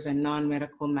sanitizers and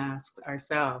non-medical masks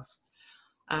ourselves.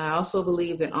 I also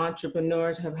believe that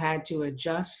entrepreneurs have had to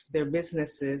adjust their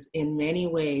businesses in many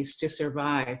ways to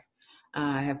survive.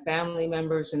 I have family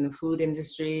members in the food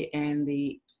industry and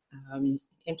the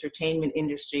entertainment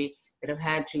industry that have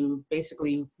had to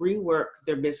basically rework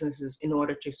their businesses in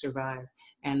order to survive.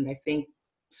 And I think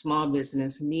small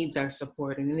business needs our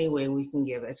support in any way we can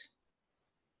give it.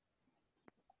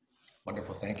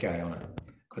 Wonderful. Thank you, Iona.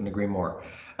 Couldn't agree more.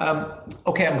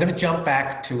 Okay, I'm going to jump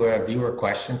back to a viewer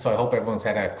question. So I hope everyone's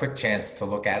had a quick chance to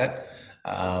look at it.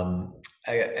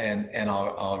 And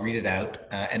I'll read it out.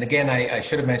 And again, I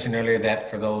should have mentioned earlier that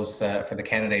for those, for the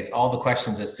candidates, all the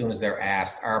questions as soon as they're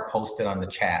asked are posted on the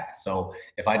chat. So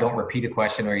if I don't repeat a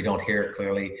question or you don't hear it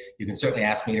clearly, you can certainly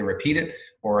ask me to repeat it,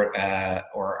 or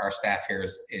our staff here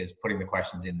is putting the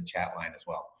questions in the chat line as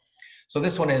well. So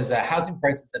this one is, housing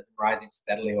prices have been rising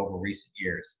steadily over recent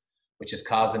years, which has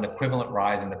caused an equivalent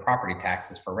rise in the property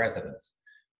taxes for residents.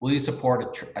 Will you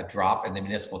support a drop in the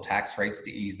municipal tax rates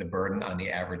to ease the burden on the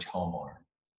average homeowner?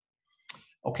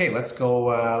 Okay, let's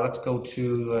go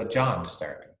to John to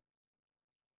start.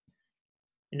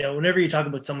 You know, whenever you talk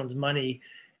about someone's money,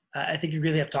 I think you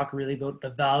really have to talk really about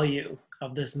the value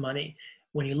of this money.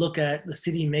 When you look at the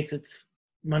city makes its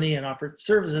money and offers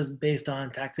services based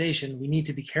on taxation, we need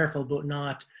to be careful about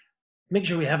not making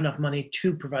sure we have enough money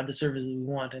to provide the services we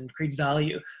want and create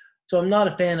value. So I'm not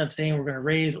a fan of saying we're going to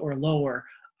raise or lower.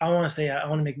 I want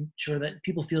to make sure that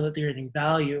people feel that they're getting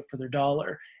value for their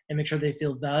dollar and make sure they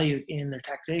feel valued in their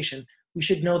taxation. We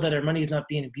should know that our money is not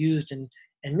being abused and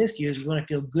misused. We want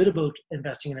to feel good about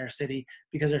investing in our city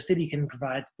because our city can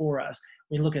provide for us.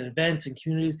 We look at events and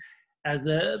communities. As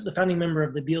the founding member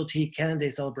of the BLT Canada Day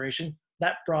celebration,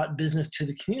 that brought business to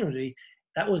the community.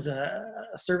 That was a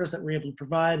service that we're able to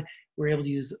provide. We're able to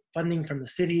use funding from the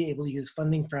city, able to use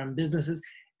funding from businesses,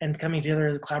 and coming together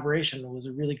as a collaboration was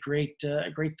a really great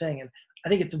thing. And I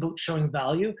think it's about showing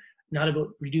value, not about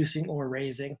reducing or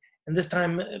raising. And this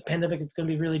time, pandemic, it's going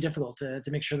to be really difficult to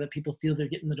make sure that people feel they're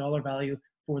getting the dollar value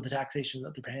for the taxation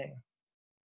that they're paying.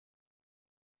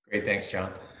 Great, thanks,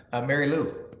 John. Mary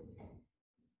Lou.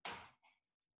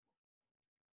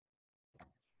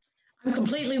 I'm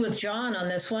completely with John on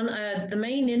this one. The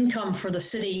main income for the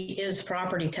city is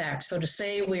property tax. So to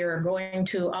say we are going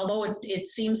to, although it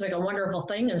seems like a wonderful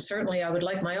thing, and certainly I would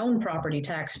like my own property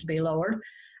tax to be lowered,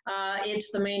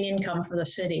 it's the main income for the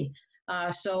city.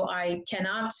 So I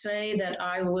cannot say that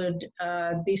I would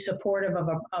be supportive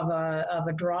of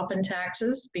a drop in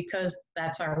taxes because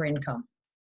that's our income.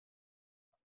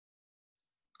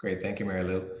 Great, thank you, Mary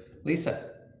Lou.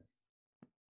 Lisa.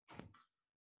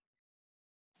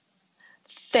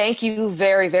 Thank you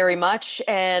very, very much.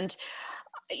 And,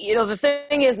 you know, the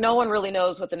thing is, no one really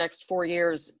knows what the next 4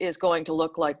 years is going to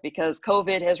look like because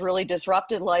COVID has really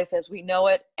disrupted life as we know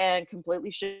it and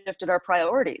completely shifted our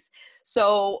priorities.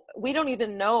 So we don't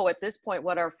even know at this point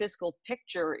what our fiscal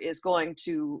picture is going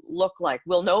to look like.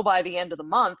 We'll know by the end of the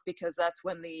month because that's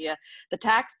when the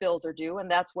tax bills are due,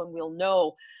 and that's when we'll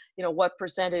know, you know, what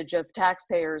percentage of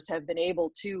taxpayers have been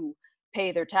able to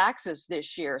pay their taxes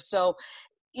this year. So,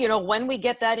 you know, when we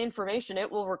get that information, it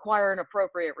will require an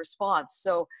appropriate response.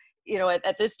 So, you know,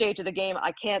 at this stage of the game,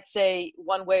 I can't say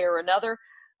one way or another.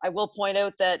 I will point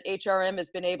out that HRM has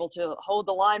been able to hold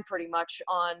the line pretty much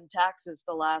on taxes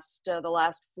the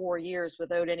last 4 years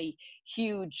without any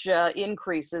huge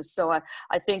increases. So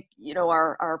I think, you know,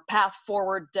 our path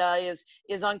forward is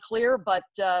unclear, but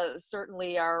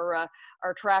certainly our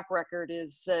track record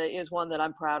is one that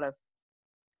I'm proud of.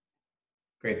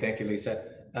 Great, thank you, Lisa.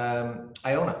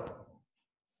 Iona.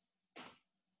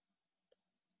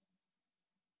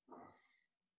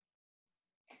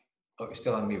 Oh, you're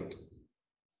still on mute.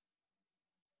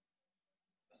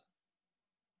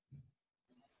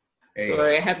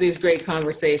 Sorry, I have these great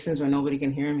conversations where nobody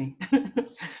can hear me.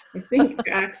 I think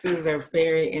taxes are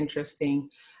very interesting.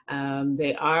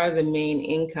 They are the main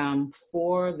income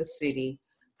for the city.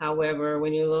 However,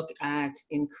 when you look at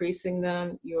increasing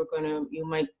them, you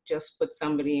might just put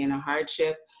somebody in a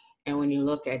hardship. And when you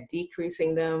look at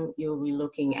decreasing them, you'll be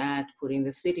looking at putting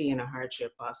the city in a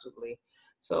hardship possibly.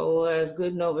 So as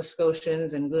good Nova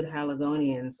Scotians and good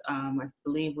Haligonians, I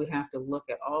believe we have to look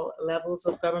at all levels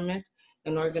of government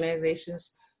and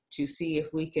organizations to see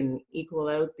if we can equal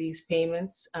out these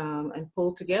payments and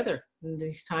pull together in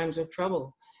these times of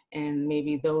trouble. And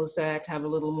maybe those that have a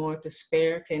little more to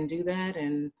spare can do that,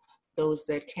 and those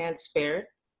that can't spare it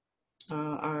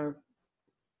are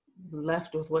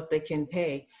left with what they can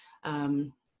pay.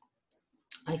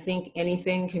 I think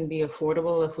anything can be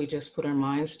affordable if we just put our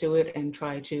minds to it and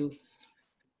try to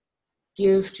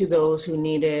give to those who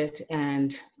need it,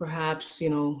 and perhaps, you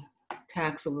know,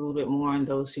 tax a little bit more on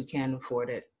those who can afford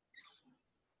it.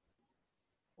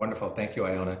 Wonderful, thank you,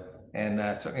 Iona.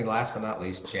 And certainly last but not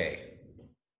least, Jay.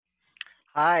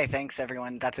 Hi, thanks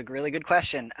everyone. That's a really good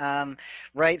question.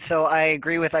 Right, so I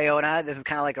agree with Iona. This is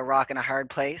kind of like a rock and a hard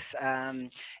place.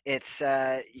 It's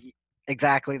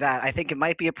exactly that. I think it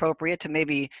might be appropriate to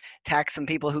maybe tax some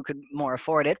people who could more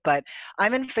afford it, but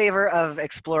I'm in favor of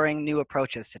exploring new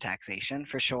approaches to taxation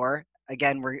for sure.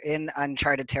 Again, we're in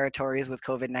uncharted territories with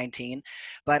COVID-19,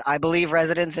 but I believe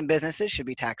residents and businesses should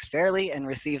be taxed fairly and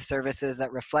receive services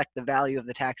that reflect the value of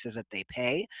the taxes that they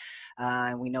pay.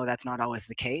 And we know that's not always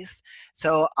the case.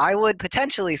 So I would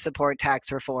potentially support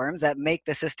tax reforms that make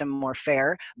the system more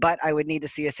fair, but I would need to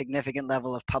see a significant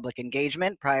level of public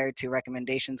engagement prior to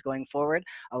recommendations going forward.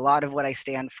 A lot of what I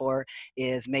stand for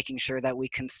is making sure that we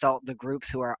consult the groups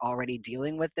who are already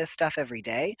dealing with this stuff every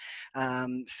day.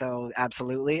 So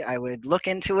absolutely, I would look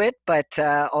into it, but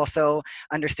also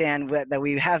understand that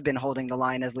we have been holding the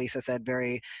line, as Lisa said,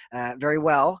 very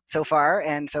well so far.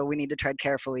 And so we need to tread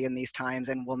carefully in these times,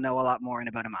 and we'll know a lot more in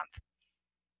about a month.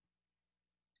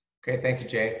 Okay, thank you,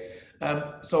 Jay.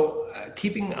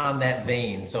 Keeping on that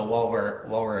vein, so while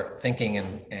we're thinking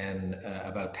and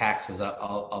about taxes,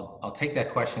 I'll take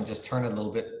that question, just turn it a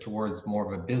little bit towards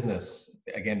more of a business,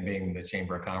 again being the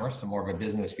Chamber of Commerce, so more of a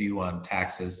business view on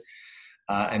taxes.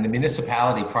 And the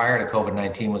municipality prior to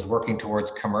COVID-19 was working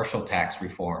towards commercial tax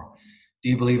reform. Do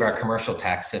you believe our commercial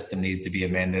tax system needs to be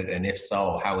amended? And if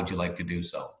so, how would you like to do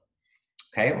so?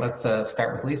 Okay, let's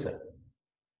start with Lisa.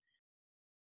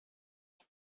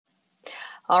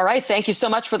 All right, thank you so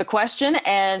much for the question.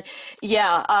 And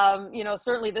yeah, you know,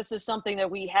 certainly this is something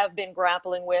that we have been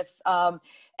grappling with.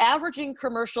 Averaging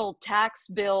commercial tax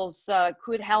bills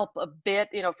could help a bit.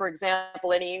 You know, for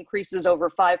example, any increases over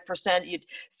 5%, you'd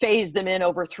phase them in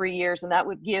over 3 years, and that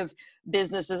would give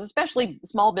businesses, especially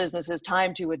small businesses,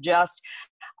 time to adjust.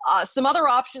 Some other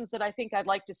options that I think I'd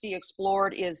like to see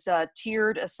explored is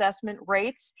tiered assessment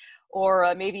rates,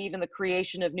 or maybe even the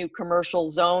creation of new commercial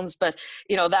zones. But,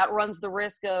 you know, that runs the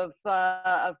risk of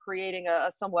creating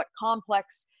a somewhat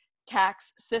complex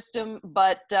tax system,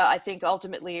 but I think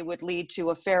ultimately it would lead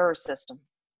to a fairer system.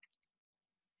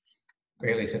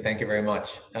 Great, Lisa. Thank you very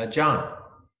much. John.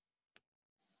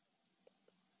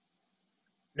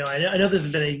 No, I know this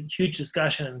has been a huge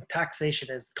discussion, and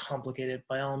taxation is complicated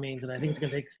by all means, and I think it's going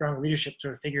to take strong leadership to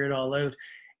sort of figure it all out,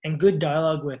 and good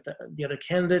dialogue with the other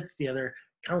candidates, the other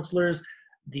councillors,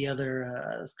 the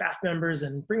other staff members,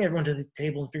 and bring everyone to the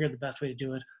table and figure out the best way to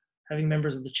do it. Having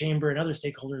members of the chamber and other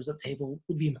stakeholders at the table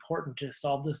would be important to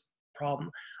solve this problem.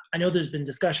 I know there's been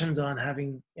discussions on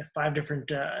having 5 different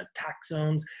tax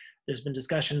zones. There's been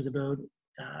discussions about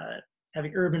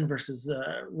having urban versus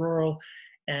rural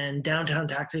and downtown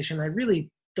taxation. I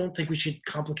really don't think we should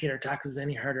complicate our taxes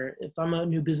any harder. If I'm a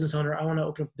new business owner, I want to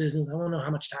open up a business, I want to know how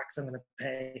much tax I'm going to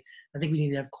pay. I think we need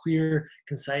to have clear,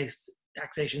 concise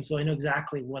taxation so I know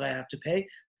exactly what I have to pay,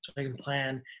 so I can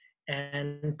plan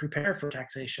and prepare for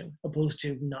taxation, opposed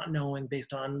to not knowing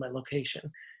based on my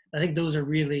location. I think those are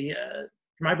really,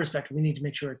 from my perspective, we need to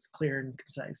make sure it's clear and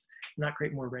concise, not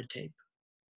create more red tape.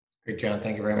 Great, John.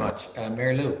 Thank you very much.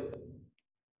 Mary Lou.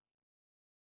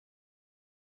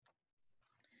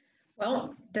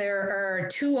 Well, there are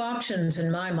 2 options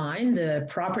in my mind, the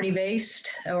property-based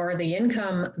or the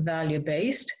income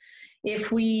value-based.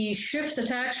 If we shift the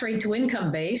tax rate to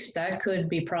income-based, that could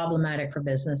be problematic for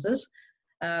businesses.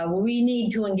 We need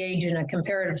to engage in a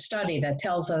comparative study that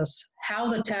tells us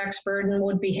how the tax burden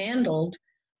would be handled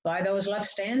by those left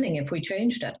standing if we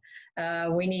changed it.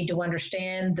 We need to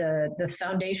understand the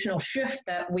foundational shift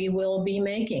that we will be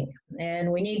making,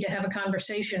 and we need to have a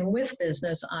conversation with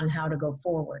business on how to go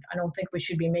forward. I don't think we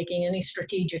should be making any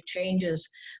strategic changes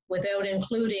without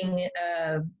including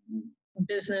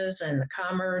business and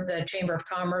the Chamber of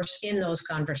Commerce in those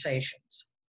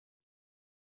conversations.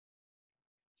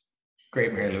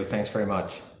 Great, Mary Lou. Thanks very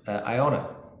much.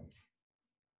 Iona.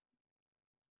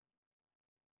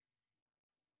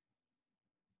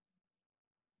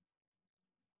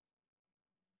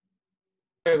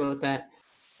 Sorry about that.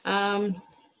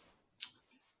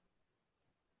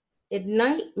 It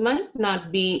might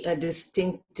not be a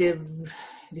distinction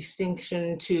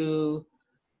to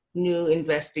new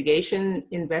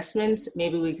investments.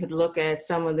 Maybe we could look at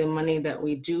some of the money that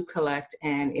we do collect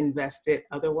and invest it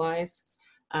otherwise.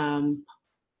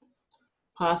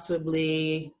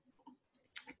 Possibly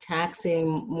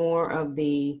taxing more of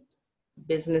the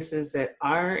businesses that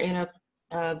are in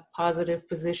a positive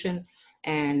position.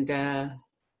 And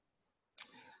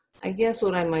I guess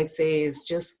what I might say is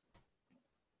just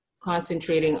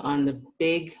concentrating on the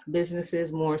big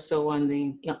businesses, more so on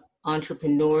the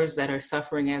entrepreneurs that are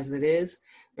suffering as it is.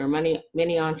 There are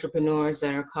many entrepreneurs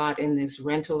that are caught in this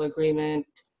rental agreement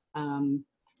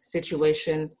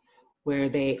situation where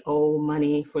they owe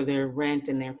money for their rent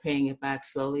and they're paying it back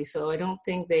slowly. So I don't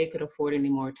think they could afford any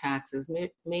more taxes.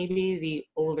 Maybe the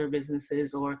older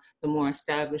businesses or the more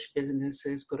established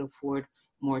businesses could afford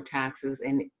more taxes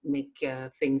and make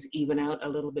things even out a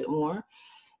little bit more,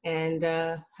 and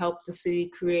help the city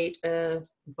create a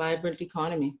vibrant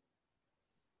economy.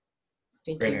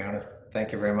 Thank you. Great,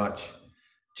 thank you very much.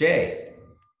 Jay.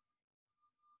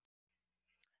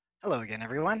 Hello again,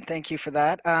 everyone. Thank you for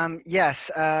that.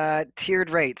 Yes, tiered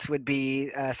rates would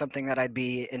be something that I'd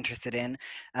be interested in.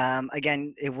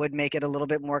 Again, it would make it a little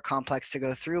bit more complex to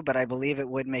go through, but I believe it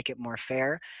would make it more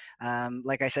fair.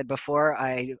 Like I said before,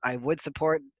 I would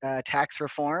support tax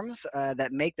reforms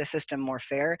that make the system more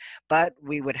fair, but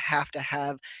we would have to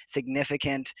have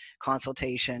significant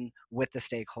consultation with the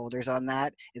stakeholders on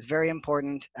that. It's very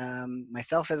important.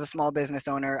 Myself as a small business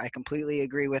owner, I completely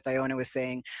agree with Iona was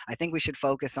saying. I think we should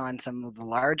focus on some of the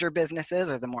larger businesses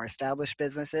or the more established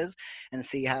businesses and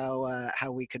see how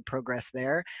we could progress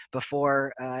there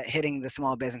before hitting the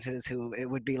small businesses who it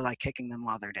would be like kicking them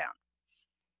while they're down.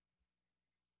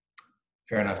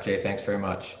 Fair enough, Jay. Thanks very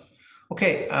much.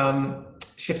 Okay,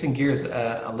 shifting gears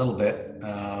a little bit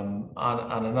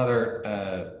on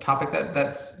another topic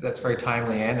that's very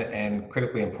timely and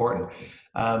critically important.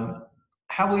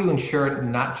 How will you ensure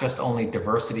not just only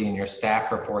diversity in your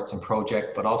staff reports and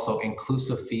project, but also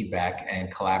inclusive feedback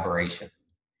and collaboration?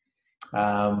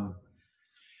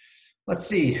 Let's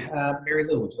see, Mary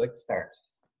Lou, would you like to start?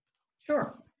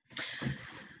 Sure.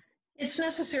 It's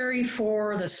necessary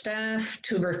for the staff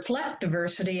to reflect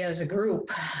diversity as a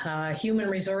group. Human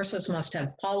resources must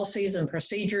have policies and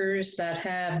procedures that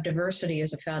have diversity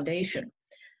as a foundation.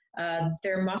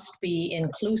 There must be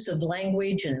inclusive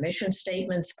language and mission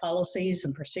statements, policies,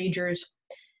 and procedures.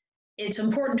 It's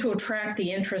important to attract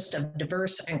the interest of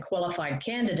diverse and qualified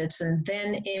candidates and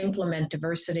then implement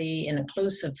diversity and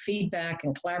inclusive feedback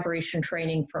and collaboration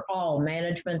training for all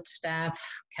management, staff,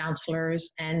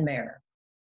 counselors, and mayor.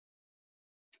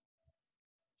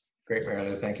 Great, Mary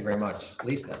Lou. Thank you very much.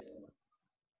 Lisa.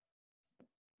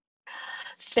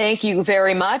 Thank you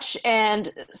very much. And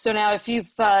so now if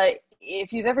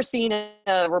you've ever seen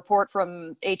a report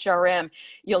from HRM,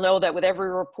 you'll know that with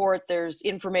every report, there's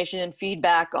information and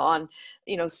feedback on,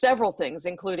 several things,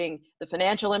 including the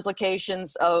financial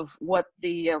implications of what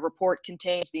the report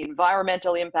contains, the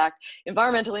environmental impact.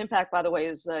 Environmental impact, by the way,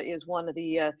 is one of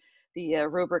the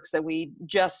rubrics that we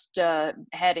just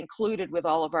had included with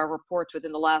all of our reports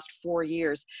within the last 4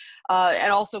 years.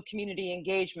 And also community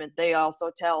engagement. They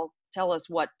also tell us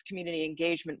what community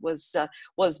engagement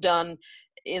was done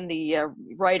in the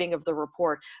writing of the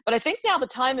report. But I think now the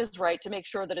time is right to make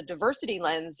sure that a diversity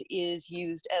lens is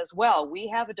used as well. We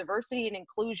have a diversity and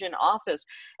inclusion office,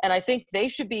 and I think they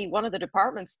should be one of the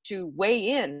departments to weigh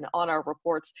in on our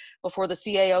reports before the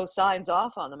CAO signs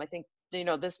off on them. I think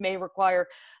this may require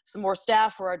some more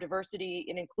staff for our diversity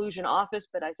and inclusion office,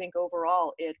 but I think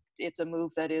overall it's a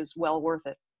move that is well worth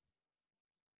it.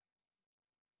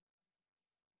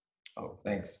 Oh,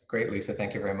 thanks. Great, Lisa.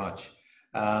 Thank you very much.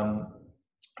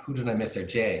 Who did I miss there?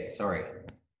 Jay, sorry.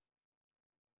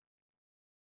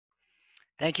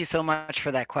 Thank you so much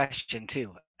for that question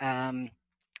too.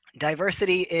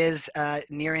 Diversity is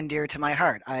near and dear to my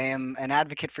heart. I am an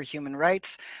advocate for human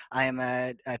rights. I am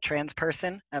a trans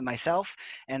person myself,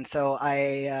 and so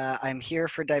I'm here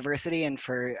for diversity and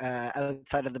for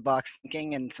outside of the box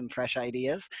thinking and some fresh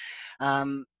ideas.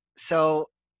 So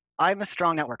I'm a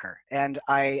strong networker, and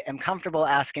I am comfortable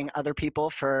asking other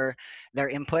people for their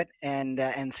input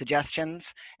and suggestions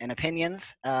and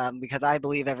opinions because I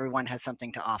believe everyone has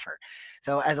something to offer.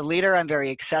 So as a leader, I'm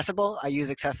very accessible. I use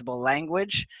accessible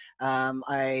language.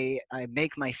 I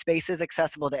make my spaces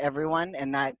accessible to everyone,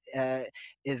 and that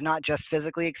is not just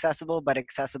physically accessible, but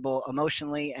accessible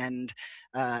emotionally and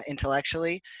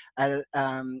intellectually. And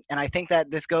I think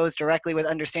that this goes directly with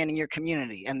understanding your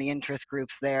community and the interest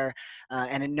groups there,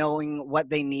 and in knowing what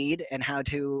they need and how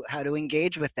to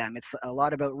engage with them. It's a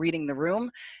lot about reading the room,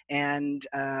 and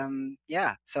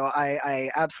yeah. So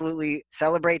I absolutely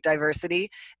celebrate diversity,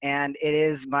 and it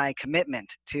is my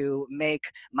commitment to make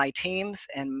my teams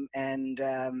and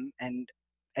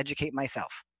educate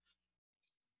myself.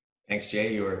 Thanks,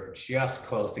 Jay. You were just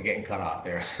close to getting cut off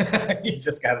there. You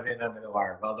just got it in under the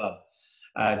wire. Well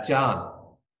done.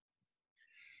 John.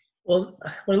 Well,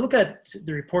 when I look at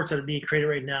the reports that are being created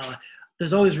right now,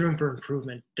 there's always room for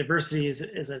improvement. Diversity is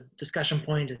a discussion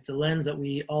point. It's a lens that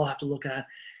we all have to look at.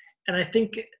 And I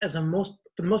think for the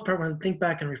most part, when I think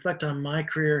back and reflect on my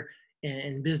career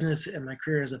in business and my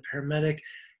career as a paramedic,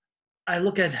 I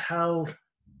look at how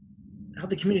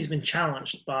the community's been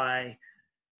challenged by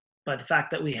the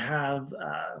fact that we have,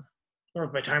 I don't know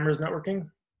if my timer is not working.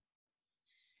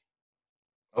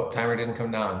 Oh, timer didn't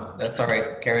come down. That's all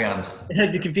right. Carry on.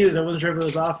 I'd be confused. I wasn't sure if it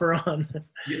was off or on.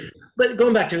 But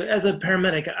going back to it, as a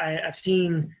paramedic, I've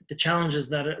seen the challenges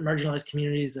that marginalized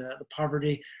communities, the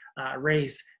poverty,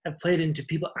 race, have played into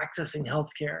people accessing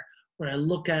healthcare. When I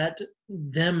look at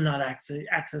them not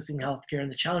accessing healthcare and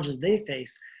the challenges they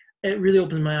face, it really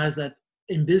opens my eyes that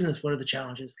in business, what are the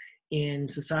challenges? In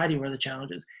society, what are the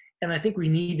challenges? And I think we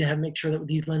need to make sure that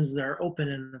these lenses are open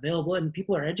and available and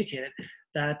people are educated,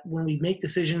 that when we make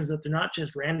decisions, that they're not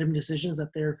just random decisions,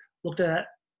 that they're looked at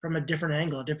from a different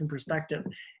angle, a different perspective.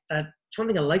 It's one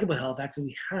thing I like about Halifax, that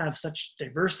we have such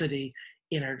diversity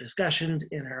in our discussions,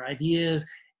 in our ideas,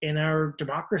 in our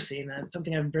democracy. And that's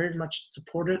something I've very much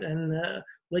supported and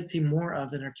like to see more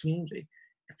of in our community.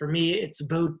 For me, it's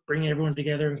about bringing everyone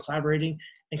together and collaborating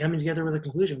and coming together with a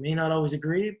conclusion. We may not always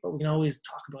agree, but we can always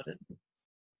talk about it.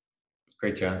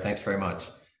 Great, John. Thanks very much.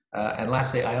 And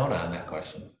lastly, Iona on that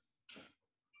question.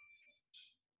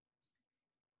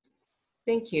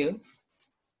 Thank you.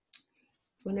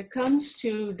 When it comes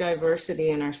to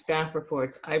diversity in our staff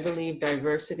reports, I believe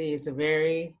diversity is a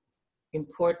very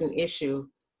important issue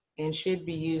and should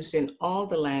be used in all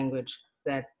the language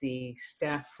that the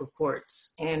staff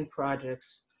reports and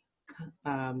projects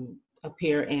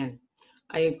appear in.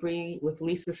 I agree with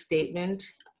Lisa's statement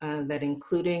that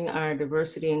including our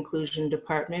diversity inclusion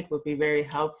department would be very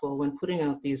helpful when putting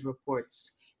out these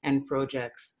reports and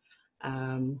projects.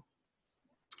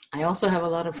 I also have a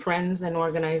lot of friends and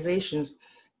organizations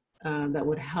that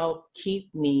would help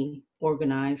keep me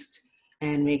organized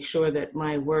and make sure that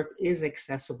my work is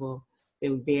accessible. They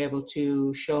would be able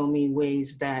to show me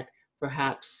ways that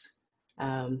perhaps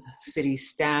city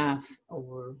staff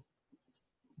or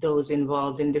those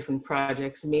involved in different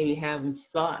projects maybe haven't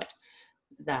thought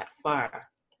that far.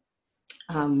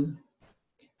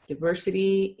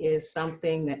 Diversity is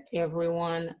something that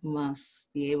everyone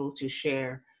must be able to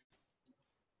share.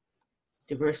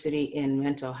 Diversity in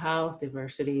mental health,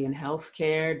 diversity in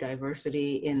healthcare,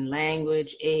 diversity in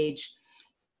language, age,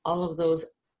 all of those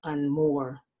and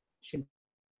more should.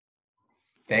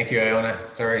 Thank you, Iona.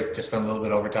 Sorry, just went a little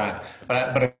bit over time,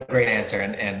 but a great answer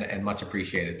and much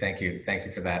appreciated. Thank you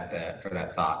for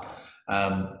that thought.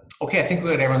 Okay, I think we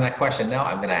got everyone that question. Now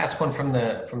I'm going to ask one from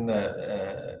the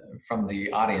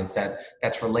audience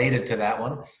that's related to that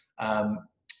one,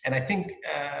 and I think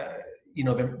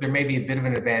there may be a bit of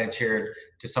an advantage here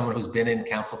to someone who's been in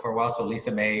council for a while. So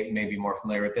Lisa may be more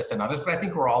familiar with this than others, but I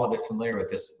think we're all a bit familiar with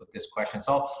this question.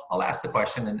 So I'll ask the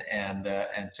question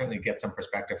and certainly get some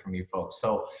perspective from you folks.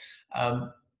 So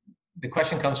the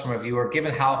question comes from a viewer: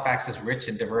 given Halifax's rich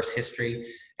and diverse history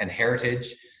and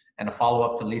heritage, and a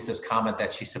follow-up to Lisa's comment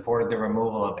that she supported the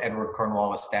removal of Edward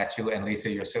Cornwallis statue, and Lisa,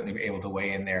 you're certainly able to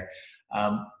weigh in there.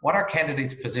 What are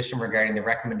candidates' position regarding the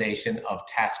recommendation of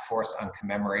task force on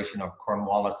commemoration of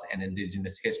Cornwallis and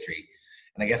Indigenous history?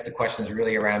 And I guess the question is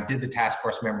really around, do you feel the task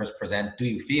force members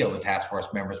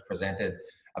presented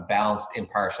a balanced,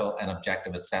 impartial, and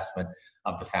objective assessment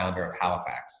of the founder of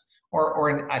Halifax?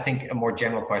 Or I think a more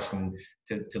general question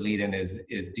to lead in is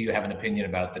do you have an opinion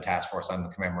about the task force on the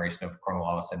commemoration of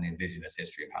Cornwallis and the Indigenous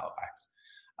history of Halifax?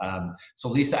 So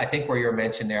Lisa, I think where you're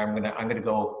mentioned there, I'm gonna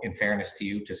go in fairness to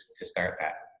you just to start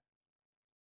that.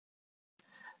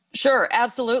 Sure,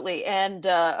 absolutely, and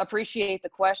appreciate the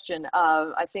question.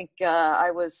 I think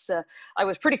I was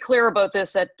pretty clear about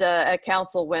this at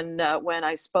council when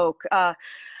I spoke. I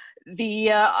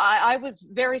was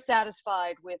very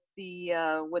satisfied with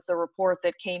the report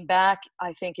that came back.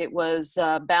 I think it was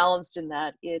balanced in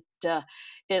that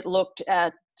it looked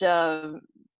at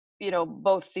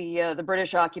both the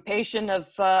British occupation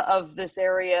of this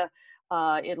area.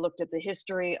 It looked at the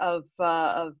history of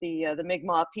the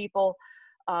Mi'kmaq people.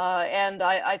 And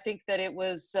I think that it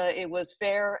was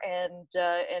fair and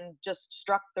just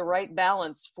struck the right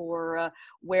balance for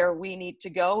where we need to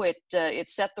go. It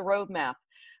set the roadmap,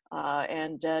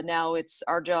 and now it's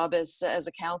our job as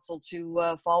a council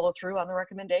to follow through on the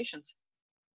recommendations.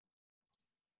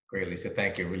 Great, Lisa.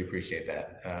 Thank you. Really appreciate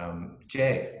that.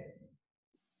 Jay.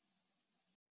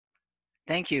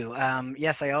 Thank you.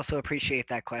 Yes, I also appreciate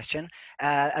that question.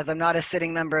 As I'm not a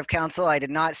sitting member of council, I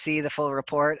did not see the full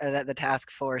report that the task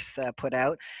force put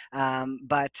out,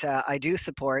 but I do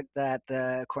support that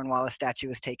the Cornwallis statue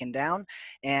was taken down,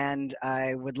 and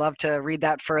I would love to read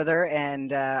that further,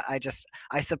 and I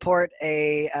support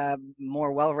a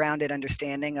more well-rounded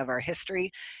understanding of our history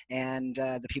and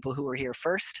the people who were here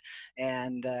first,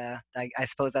 and I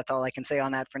suppose that's all I can say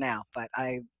on that for now, but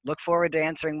I look forward to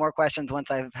answering more questions once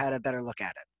I've had a better look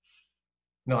at it.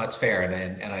 No, that's fair,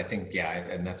 and I think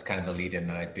and that's kind of the lead in,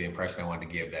 the impression I wanted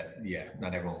to give, that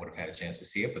not everyone would have had a chance to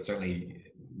see it, but certainly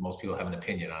most people have an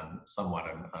opinion on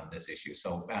this issue.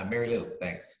 So Mary Lou,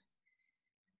 thanks.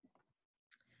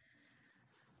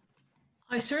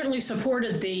 I certainly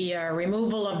supported the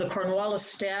removal of the Cornwallis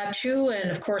statue,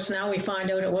 and of course now we find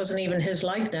out it wasn't even his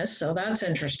likeness, so that's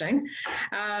interesting.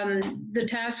 The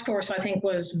task force, I think,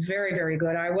 was very, very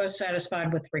good. I was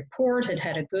satisfied with the report. It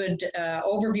had a good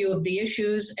overview of the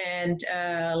issues, and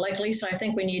like Lisa, I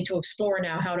think we need to explore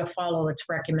now how to follow its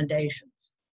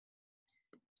recommendations.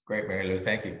 Great, Mary Lou,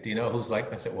 thank you. Do you know whose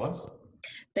likeness it was?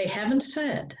 They haven't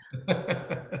said.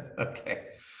 Okay.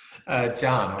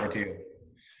 John, over to you.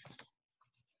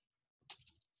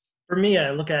 For me,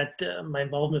 I look at my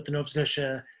involvement with the Nova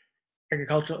Scotia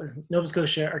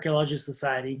Archaeological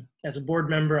Society. As a board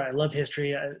member, I love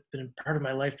history. I've been a part of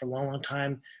my life for a long, long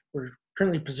time. We're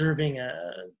currently preserving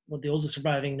the oldest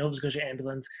surviving Nova Scotia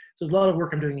ambulance. So there's a lot of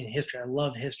work I'm doing in history. I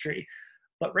love history.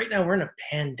 But right now we're in a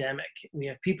pandemic. We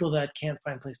have people that can't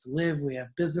find a place to live. We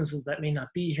have businesses that may not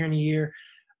be here in a year.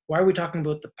 Why are we talking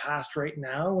about the past right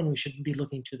now when we should be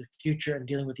looking to the future and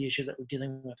dealing with the issues that we're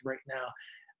dealing with right now?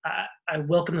 I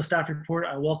welcome the staff report.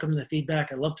 I welcome the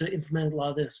feedback. I love to implement a lot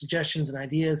of the suggestions and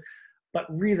ideas, but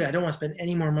really I don't want to spend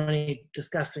any more money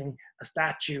discussing a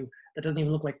statue that doesn't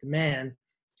even look like the man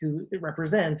who it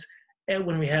represents, and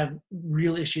when we have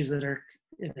real issues that are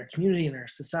in our community, in our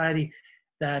society,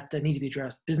 that need to be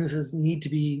addressed. Businesses need to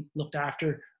be looked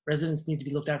after. residents need to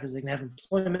be looked after so they can have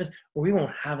employment, or we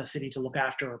won't have a city to look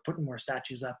after or put more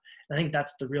statues up. And I think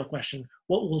that's the real question.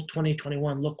 What will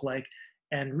 2021 look like?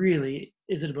 And really,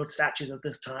 is it about statues at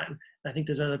this time? And I think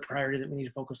there's other priorities that we need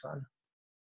to focus on.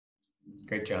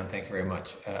 Great, John. Thank you very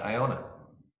much. Iona.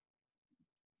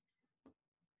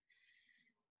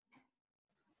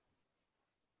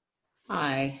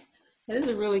 Hi, that is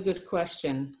a really good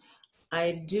question.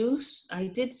 I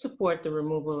did support the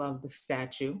removal of the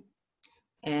statue,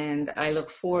 and I look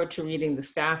forward to reading the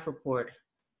staff report.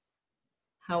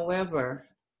 However,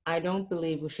 I don't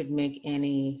believe we should make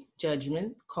any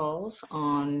judgment calls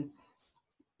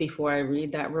before I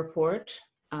read that report.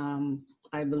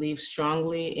 I believe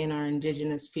strongly in our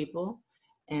Indigenous people,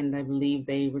 and I believe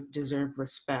they deserve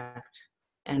respect.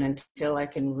 And until I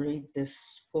can read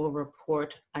this full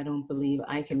report, I don't believe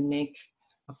I can make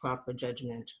a proper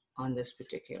judgment on this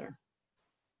particular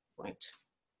point.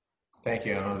 Thank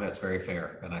you. I know that's very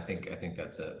fair, and I think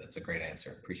that's a great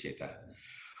answer. Appreciate that.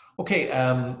 Okay,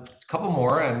 a couple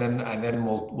more, and then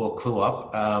we'll clue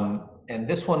up. And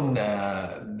this one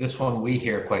we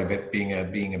hear quite a bit, being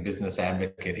a business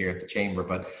advocate here at the Chamber.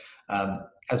 But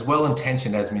as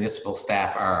well-intentioned as municipal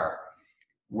staff are,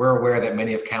 we're aware that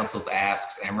many of council's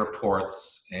asks and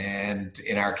reports, and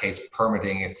in our case,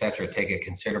 permitting, et cetera, take a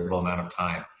considerable amount of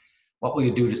time. What will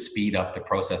you do to speed up the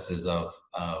processes of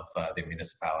the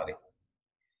municipality?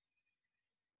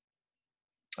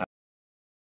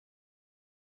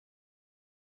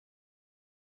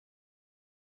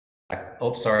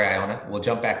 Oh, sorry, Iona. We'll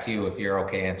jump back to you if you're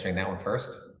okay answering that one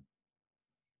first.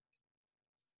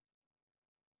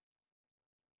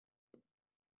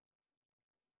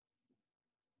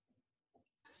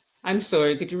 I'm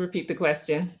sorry, could you repeat the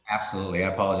question? Absolutely, I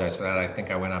apologize for that. I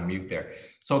think I went on mute there.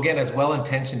 So again, as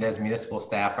well-intentioned as municipal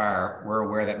staff are, we're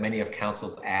aware that many of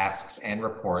council's asks and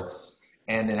reports,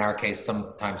 and in our case,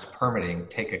 sometimes permitting,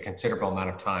 take a considerable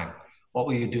amount of time. What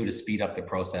will you do to speed up the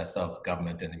process of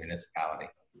government in the municipality?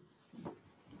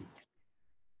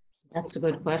 That's a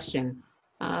good question.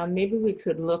 Maybe we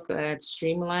could look at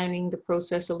streamlining the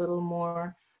process a little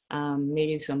more.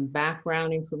 Maybe some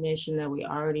background information that we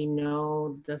already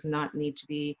know does not need to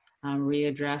be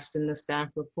readdressed in the staff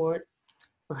report.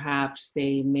 Perhaps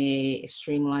they may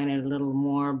streamline it a little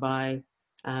more by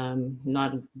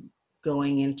not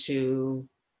going into,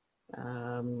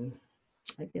 I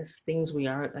guess, things we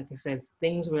are, like I said,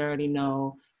 things we already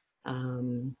know.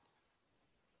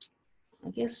 I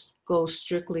guess go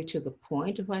strictly to the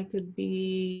point, if I could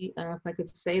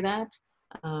say that.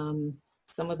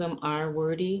 Some of them are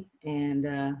wordy, and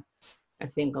I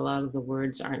think a lot of the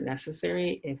words aren't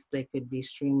necessary if they could be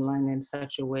streamlined in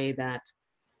such a way that,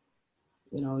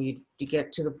 you know, you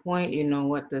get to the point, you know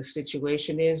what the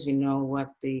situation is, you know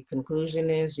what the conclusion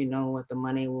is, you know what the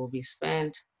money will be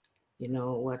spent, you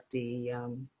know what the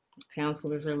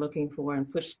councilors are looking for,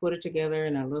 and put it together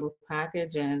in a little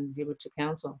package and give it to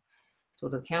council. So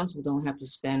the council don't have to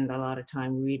spend a lot of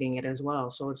time reading it as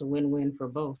well. So it's a win-win for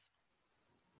both.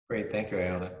 Great, thank you,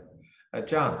 Iona.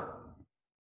 John.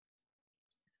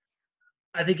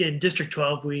 I think in District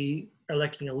 12, we are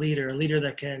electing a leader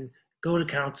that can go to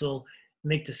council,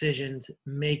 make decisions,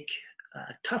 make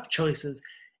tough choices.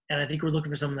 And I think we're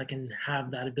looking for someone that can have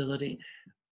that ability.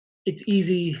 It's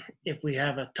easy if we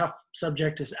have a tough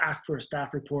subject to ask for a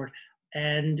staff report.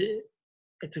 And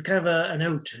it's a kind of an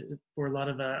out for a lot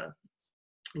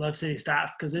of city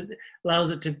staff, because it allows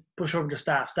it to push over to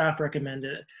staff. Staff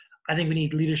recommended it. I think we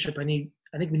need leadership. I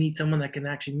think we need someone that can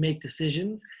actually make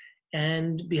decisions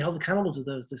and be held accountable to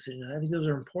those decisions. I think those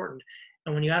are important.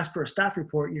 And when you ask for a staff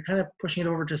report, you're kind of pushing it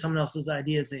over to someone else's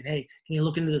ideas, saying, hey, can you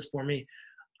look into this for me?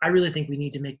 I really think we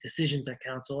need to make decisions at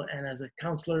council. And as a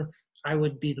councillor, I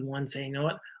would be the one saying, you know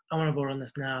what, I want to vote on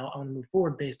this now. I want to move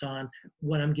forward based on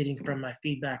what I'm getting from my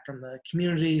feedback from the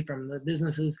community, from the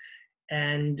businesses,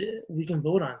 and we can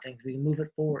vote on things. We can move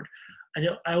it forward.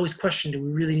 I always question, do we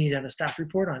really need to have a staff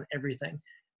report on everything?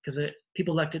 Because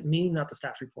people elected me, not the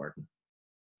staff report.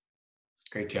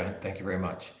 Great, John. Thank you very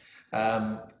much.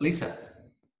 Lisa.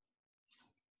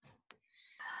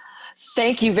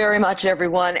 Thank you very much,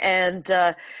 everyone. And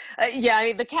yeah, I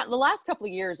mean, the last couple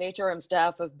of years, HRM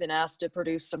staff have been asked to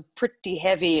produce some pretty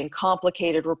heavy and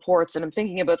complicated reports. And I'm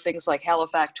thinking about things like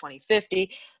Halifax 2050,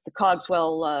 the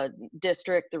Cogswell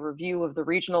district, the review of the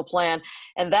regional plan.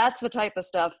 And that's the type of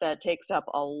stuff that takes up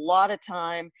a lot of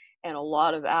time and a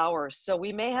lot of hours. So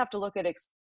we may have to look at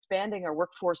expanding our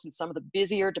workforce in some of the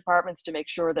busier departments to make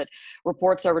sure that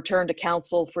reports are returned to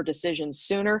council for decisions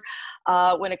sooner.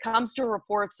 When it comes to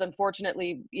reports,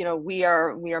 unfortunately, you know, we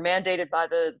are mandated by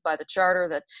the charter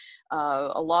that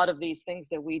a lot of these things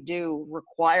that we do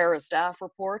require a staff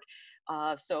report.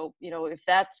 So, you know, if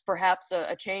that's perhaps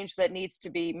a change that needs to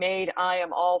be made, I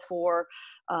am all for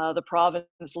the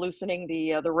province loosening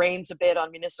the reins a bit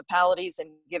on municipalities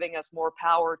and giving us more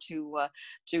power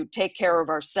to take care of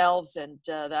ourselves. And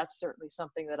that's certainly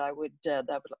something that I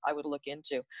would look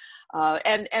into.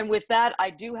 And with that, I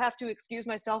do have to excuse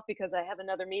myself because I have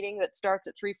another meeting that starts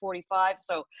at 3:45.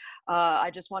 So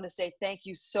I just want to say thank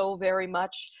you so very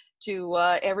much to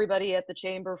everybody at the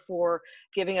Chamber for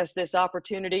giving us this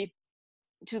opportunity.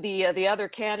 To the other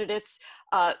candidates,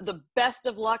 the best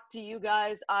of luck to you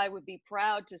guys. I would be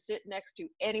proud to sit next to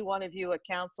any one of you at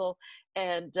council,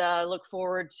 and look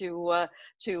forward to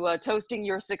toasting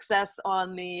your success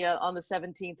on the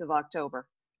 17th of October.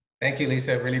 Thank you,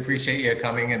 Lisa. Really appreciate you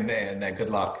coming, and good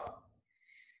luck.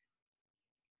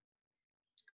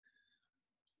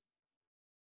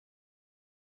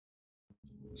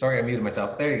 Sorry, I muted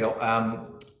myself. There you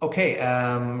go. Okay,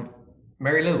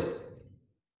 Mary Lou.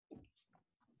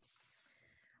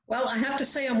 Well, I have to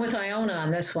say I'm with Iona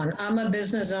on this one. I'm a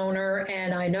business owner,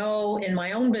 and I know in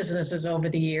my own businesses over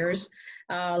the years,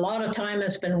 a lot of time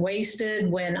has been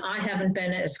wasted when I haven't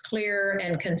been as clear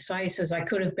and concise as I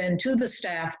could have been to the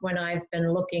staff when I've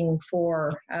been looking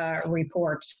for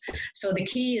reports. So the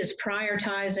key is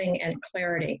prioritizing and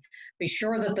clarity. Be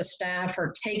sure that the staff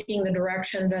are taking the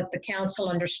direction that the council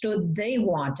understood they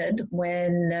wanted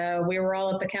when we were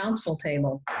all at the council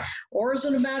table. Or is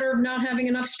it a matter of not having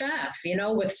enough staff? You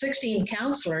know, with 16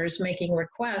 councillors making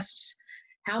requests,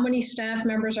 how many staff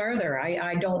members are there?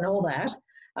 I don't know that.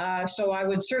 So I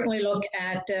would certainly look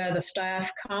at the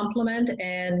staff complement,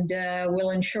 and will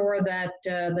ensure that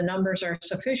the numbers are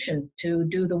sufficient to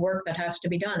do the work that has to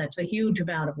be done. It's a huge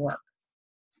amount of work.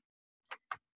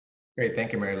 Great,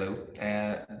 thank you, Mary Lou.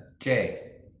 Jay.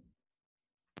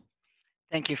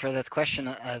 Thank you for this question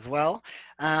as well.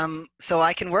 So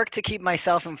I can work to keep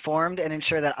myself informed and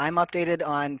ensure that I'm updated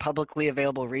on publicly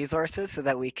available resources so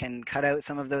that we can cut out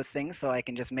some of those things, so I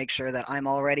can just make sure that I'm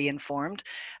already informed.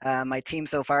 My team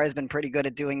so far has been pretty good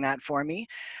at doing that for me.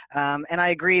 And I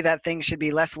agree that things should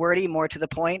be less wordy, more to the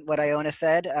point, what Iona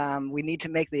said. We need to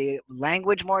make the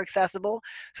language more accessible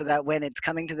so that when it's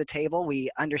coming to the table,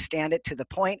 we understand it to the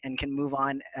point and can move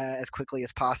on as quickly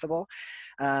as possible.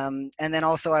 And then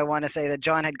also I want to say that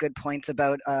John had good points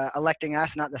about electing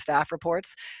us, not the staff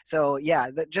reports. So yeah,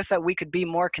 just that we could be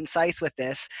more concise with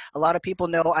this. A lot of people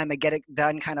know I'm a get it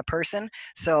done kind of person.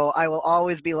 So I will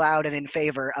always be loud and in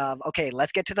favor of, okay,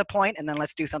 let's get to the point and then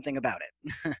let's do something about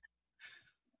it.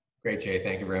 Great, Jay.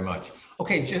 Thank you very much.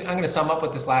 Okay, I'm going to sum up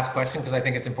with this last question because I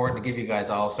think it's important to give you guys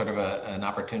all sort of an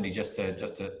opportunity just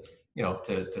to you know,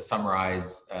 to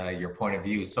summarize your point of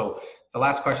view. So the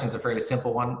last question is a fairly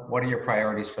simple one. What are your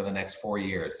priorities for the next 4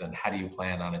 years, and how do you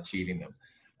plan on achieving them?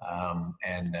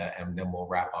 And then we'll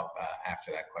wrap up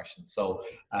after that question. So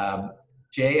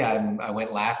Jay, I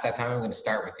went last that time. I'm going to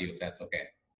start with you, if that's okay.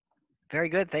 Very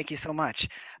good. Thank you so much.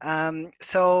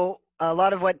 So a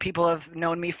lot of what people have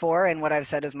known me for and what I've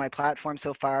said is my platform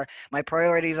so far, my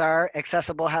priorities are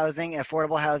accessible housing,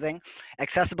 affordable housing,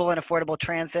 accessible and affordable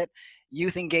transit,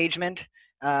 youth engagement,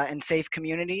 and safe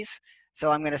communities. So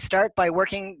I'm going to start by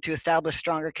working to establish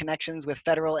stronger connections with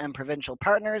federal and provincial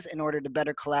partners in order to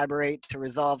better collaborate to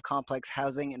resolve complex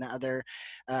housing and other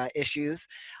issues.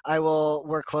 I will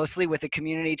work closely with the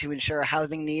community to ensure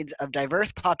housing needs of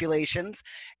diverse populations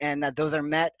and that those are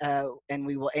met, and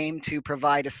we will aim to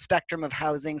provide a spectrum of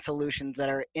housing solutions that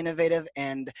are innovative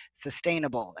and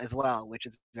sustainable as well, which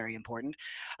is very important.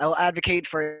 I will advocate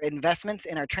for investments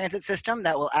in our transit system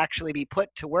that will actually be put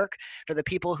to work for the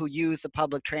people who use the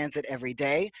public transit every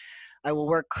day. I will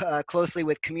work closely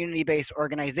with community-based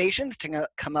organizations to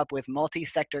come up with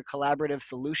multi-sector collaborative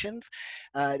solutions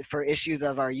for issues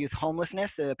of our youth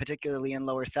homelessness, particularly in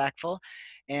Lower Sackville.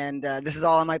 And this is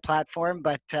all on my platform,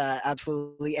 but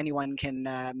absolutely anyone can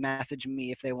message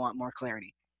me if they want more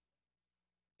clarity.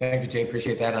 Thank you, Jay.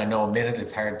 Appreciate that. And I know a minute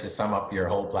is hard to sum up your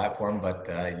whole platform, but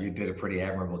you did a pretty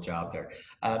admirable job there.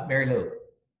 Mary Lou.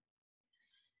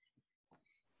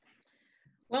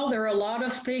 Well, there are a lot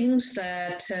of things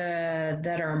that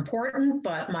are important,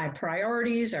 but my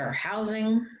priorities are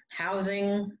housing,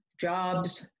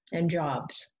 jobs, and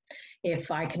jobs. If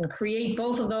I can create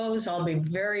both of those, I'll be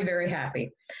very, very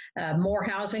happy. More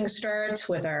housing starts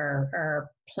with our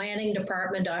planning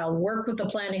department. I'll work with the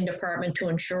planning department to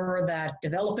ensure that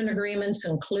development agreements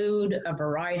include a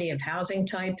variety of housing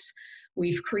types.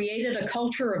 We've created a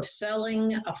culture of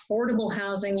selling affordable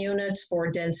housing units for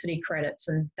density credits,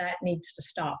 and that needs to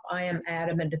stop. I am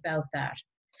adamant about that.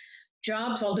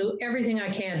 Jobs, I'll do everything I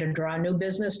can to draw new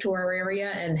business to our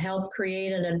area and help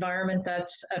create an environment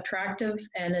that's attractive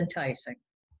and enticing.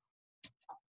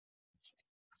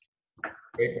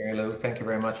 Great, Mary Lou. Thank you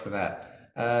very much for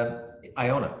that.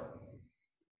 Iona.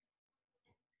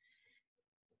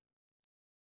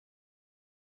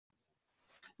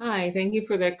 Hi, thank you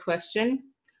for that question.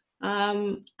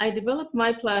 I developed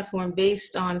my platform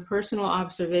based on personal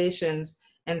observations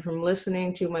and from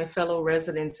listening to my fellow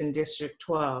residents in District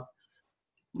 12.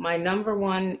 My number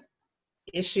one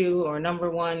issue or number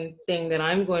one thing that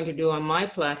I'm going to do on my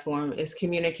platform is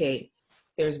communicate.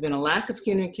 There's been a lack of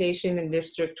communication in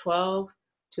District 12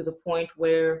 to the point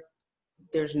where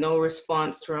there's no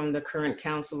response from the current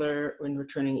counselor when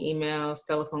returning emails,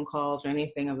 telephone calls, or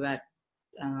anything of that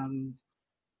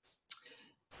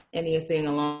anything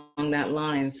along that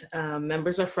lines.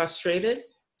 Members are frustrated,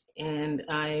 and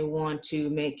I want to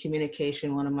make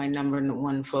communication one of my number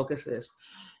one focuses.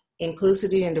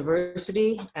 Inclusivity and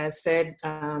diversity, as said,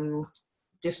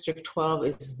 District 12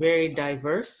 is very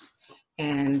diverse,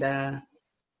 and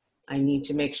I need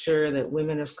to make sure that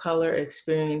women of color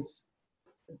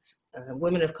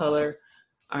women of color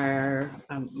are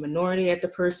a minority at the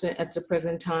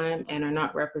present time and are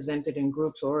not represented in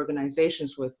groups or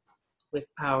organizations with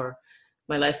power.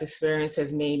 My life experience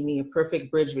has made me a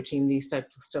perfect bridge between these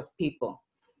types of people.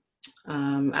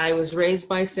 I was raised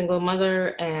by a single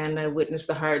mother, and I witnessed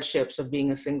the hardships of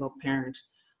being a single parent.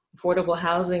 Affordable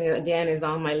housing, again, is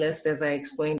on my list, as I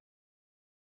explained.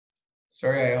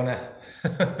 Sorry, Iona.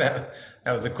 that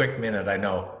was a quick minute. I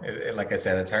know. Like I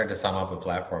said, it's hard to sum up a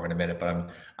platform in a minute, but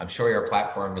I'm sure your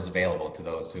platform is available to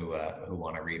those who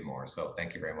want to read more. So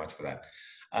thank you very much for that.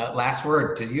 Last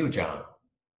word to you, John.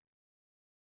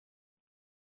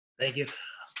 Thank you.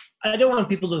 I don't want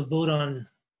people to vote on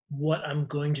what I'm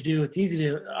going to do. It's easy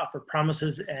to offer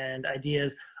promises and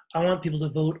ideas. I want people to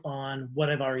vote on what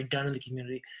I've already done in the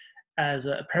community. As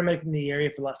a paramedic in the area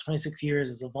for the last 26 years,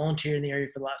 as a volunteer in the area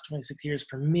for the last 26 years,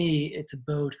 for me, it's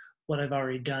about what I've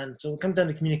already done. So it comes down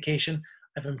to communication.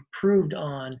 I've improved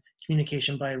on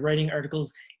communication by writing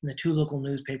articles in the 2 local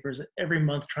newspapers every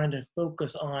month, trying to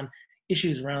focus on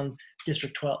issues around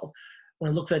District 12.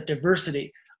 When it looks at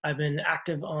diversity, I've been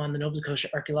active on the Nova Scotia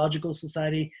Archaeological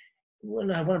Society. When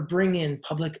I want to bring in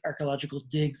public archaeological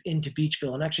digs into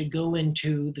Beechville and actually go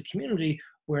into the community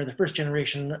where the first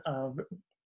generation of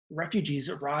refugees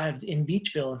arrived in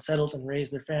Beechville and settled and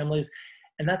raised their families.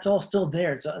 And that's all still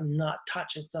there. It's not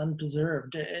touched, it's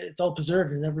unpreserved. It's all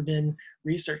preserved and never been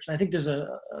researched. And I think there's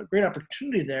a great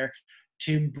opportunity there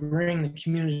to bring the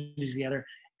community together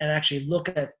and actually look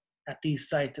at these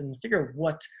sites and figure out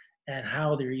what and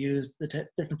how they're used, the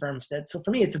different farmsteads. So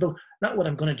for me, it's about not what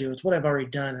I'm going to do, it's what I've already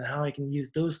done and how I can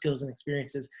use those skills and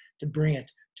experiences to bring it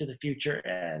to the future.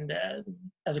 And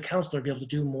as a counselor, be able to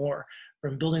do more.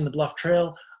 From building the Bluff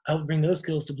Trail, I will bring those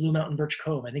skills to Blue Mountain Birch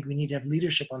Cove. I think we need to have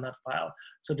leadership on that file.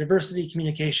 So diversity,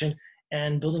 communication,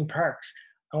 and building parks.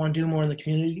 I want to do more in the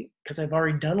community because I've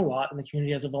already done a lot in the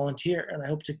community as a volunteer, and I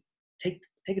hope to take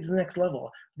it to the next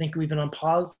level. I think we've been on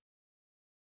pause.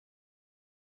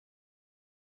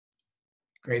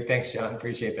 Great, thanks, John.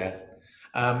 Appreciate that.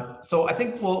 So I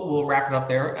think we'll wrap it up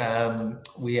there.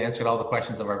 We answered all the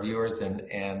questions of our viewers,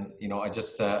 and you know, I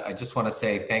just want to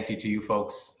say thank you to you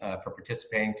folks for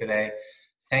participating today.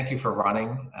 Thank you for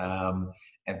running,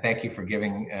 and thank you for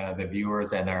giving the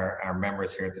viewers and our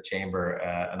members here at the Chamber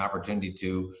an opportunity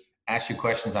to ask you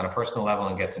questions on a personal level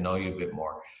and get to know you a bit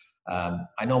more.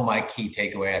 I know my key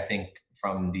takeaway, I think,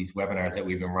 from these webinars that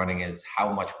we've been running is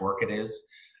how much work it is,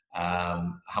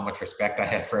 how much respect I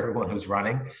have for everyone who's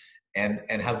running,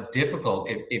 and how difficult,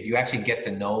 if you actually get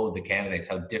to know the candidates,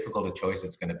 how difficult a choice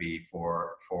it's going to be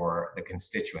for the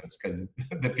constituents, because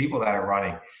the people that are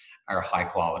running are high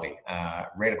quality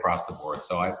right across the board.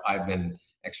 So I've been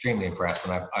extremely impressed,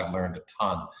 and I've learned a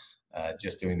ton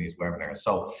just doing these webinars.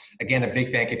 So again, a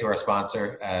big thank you to our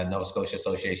sponsor, Nova Scotia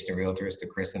Association of Realtors, to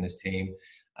Chris and his team,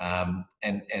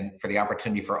 and for the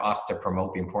opportunity for us to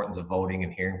promote the importance of voting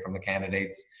and hearing from the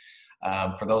candidates.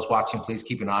 For those watching, please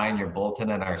keep an eye on your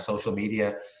bulletin and our social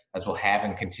media, as we'll have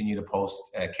and continue to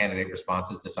post candidate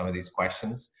responses to some of these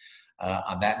questions.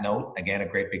 On that note, again, a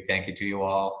great big thank you to you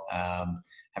all.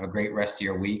 Have a great rest of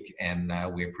your week, and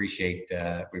we appreciate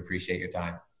your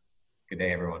time. Good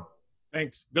day, everyone.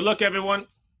 Thanks. Good luck, everyone.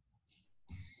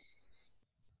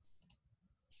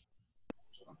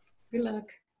 Good luck.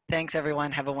 Thanks,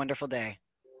 everyone. Have a wonderful day.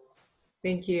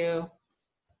 Thank you.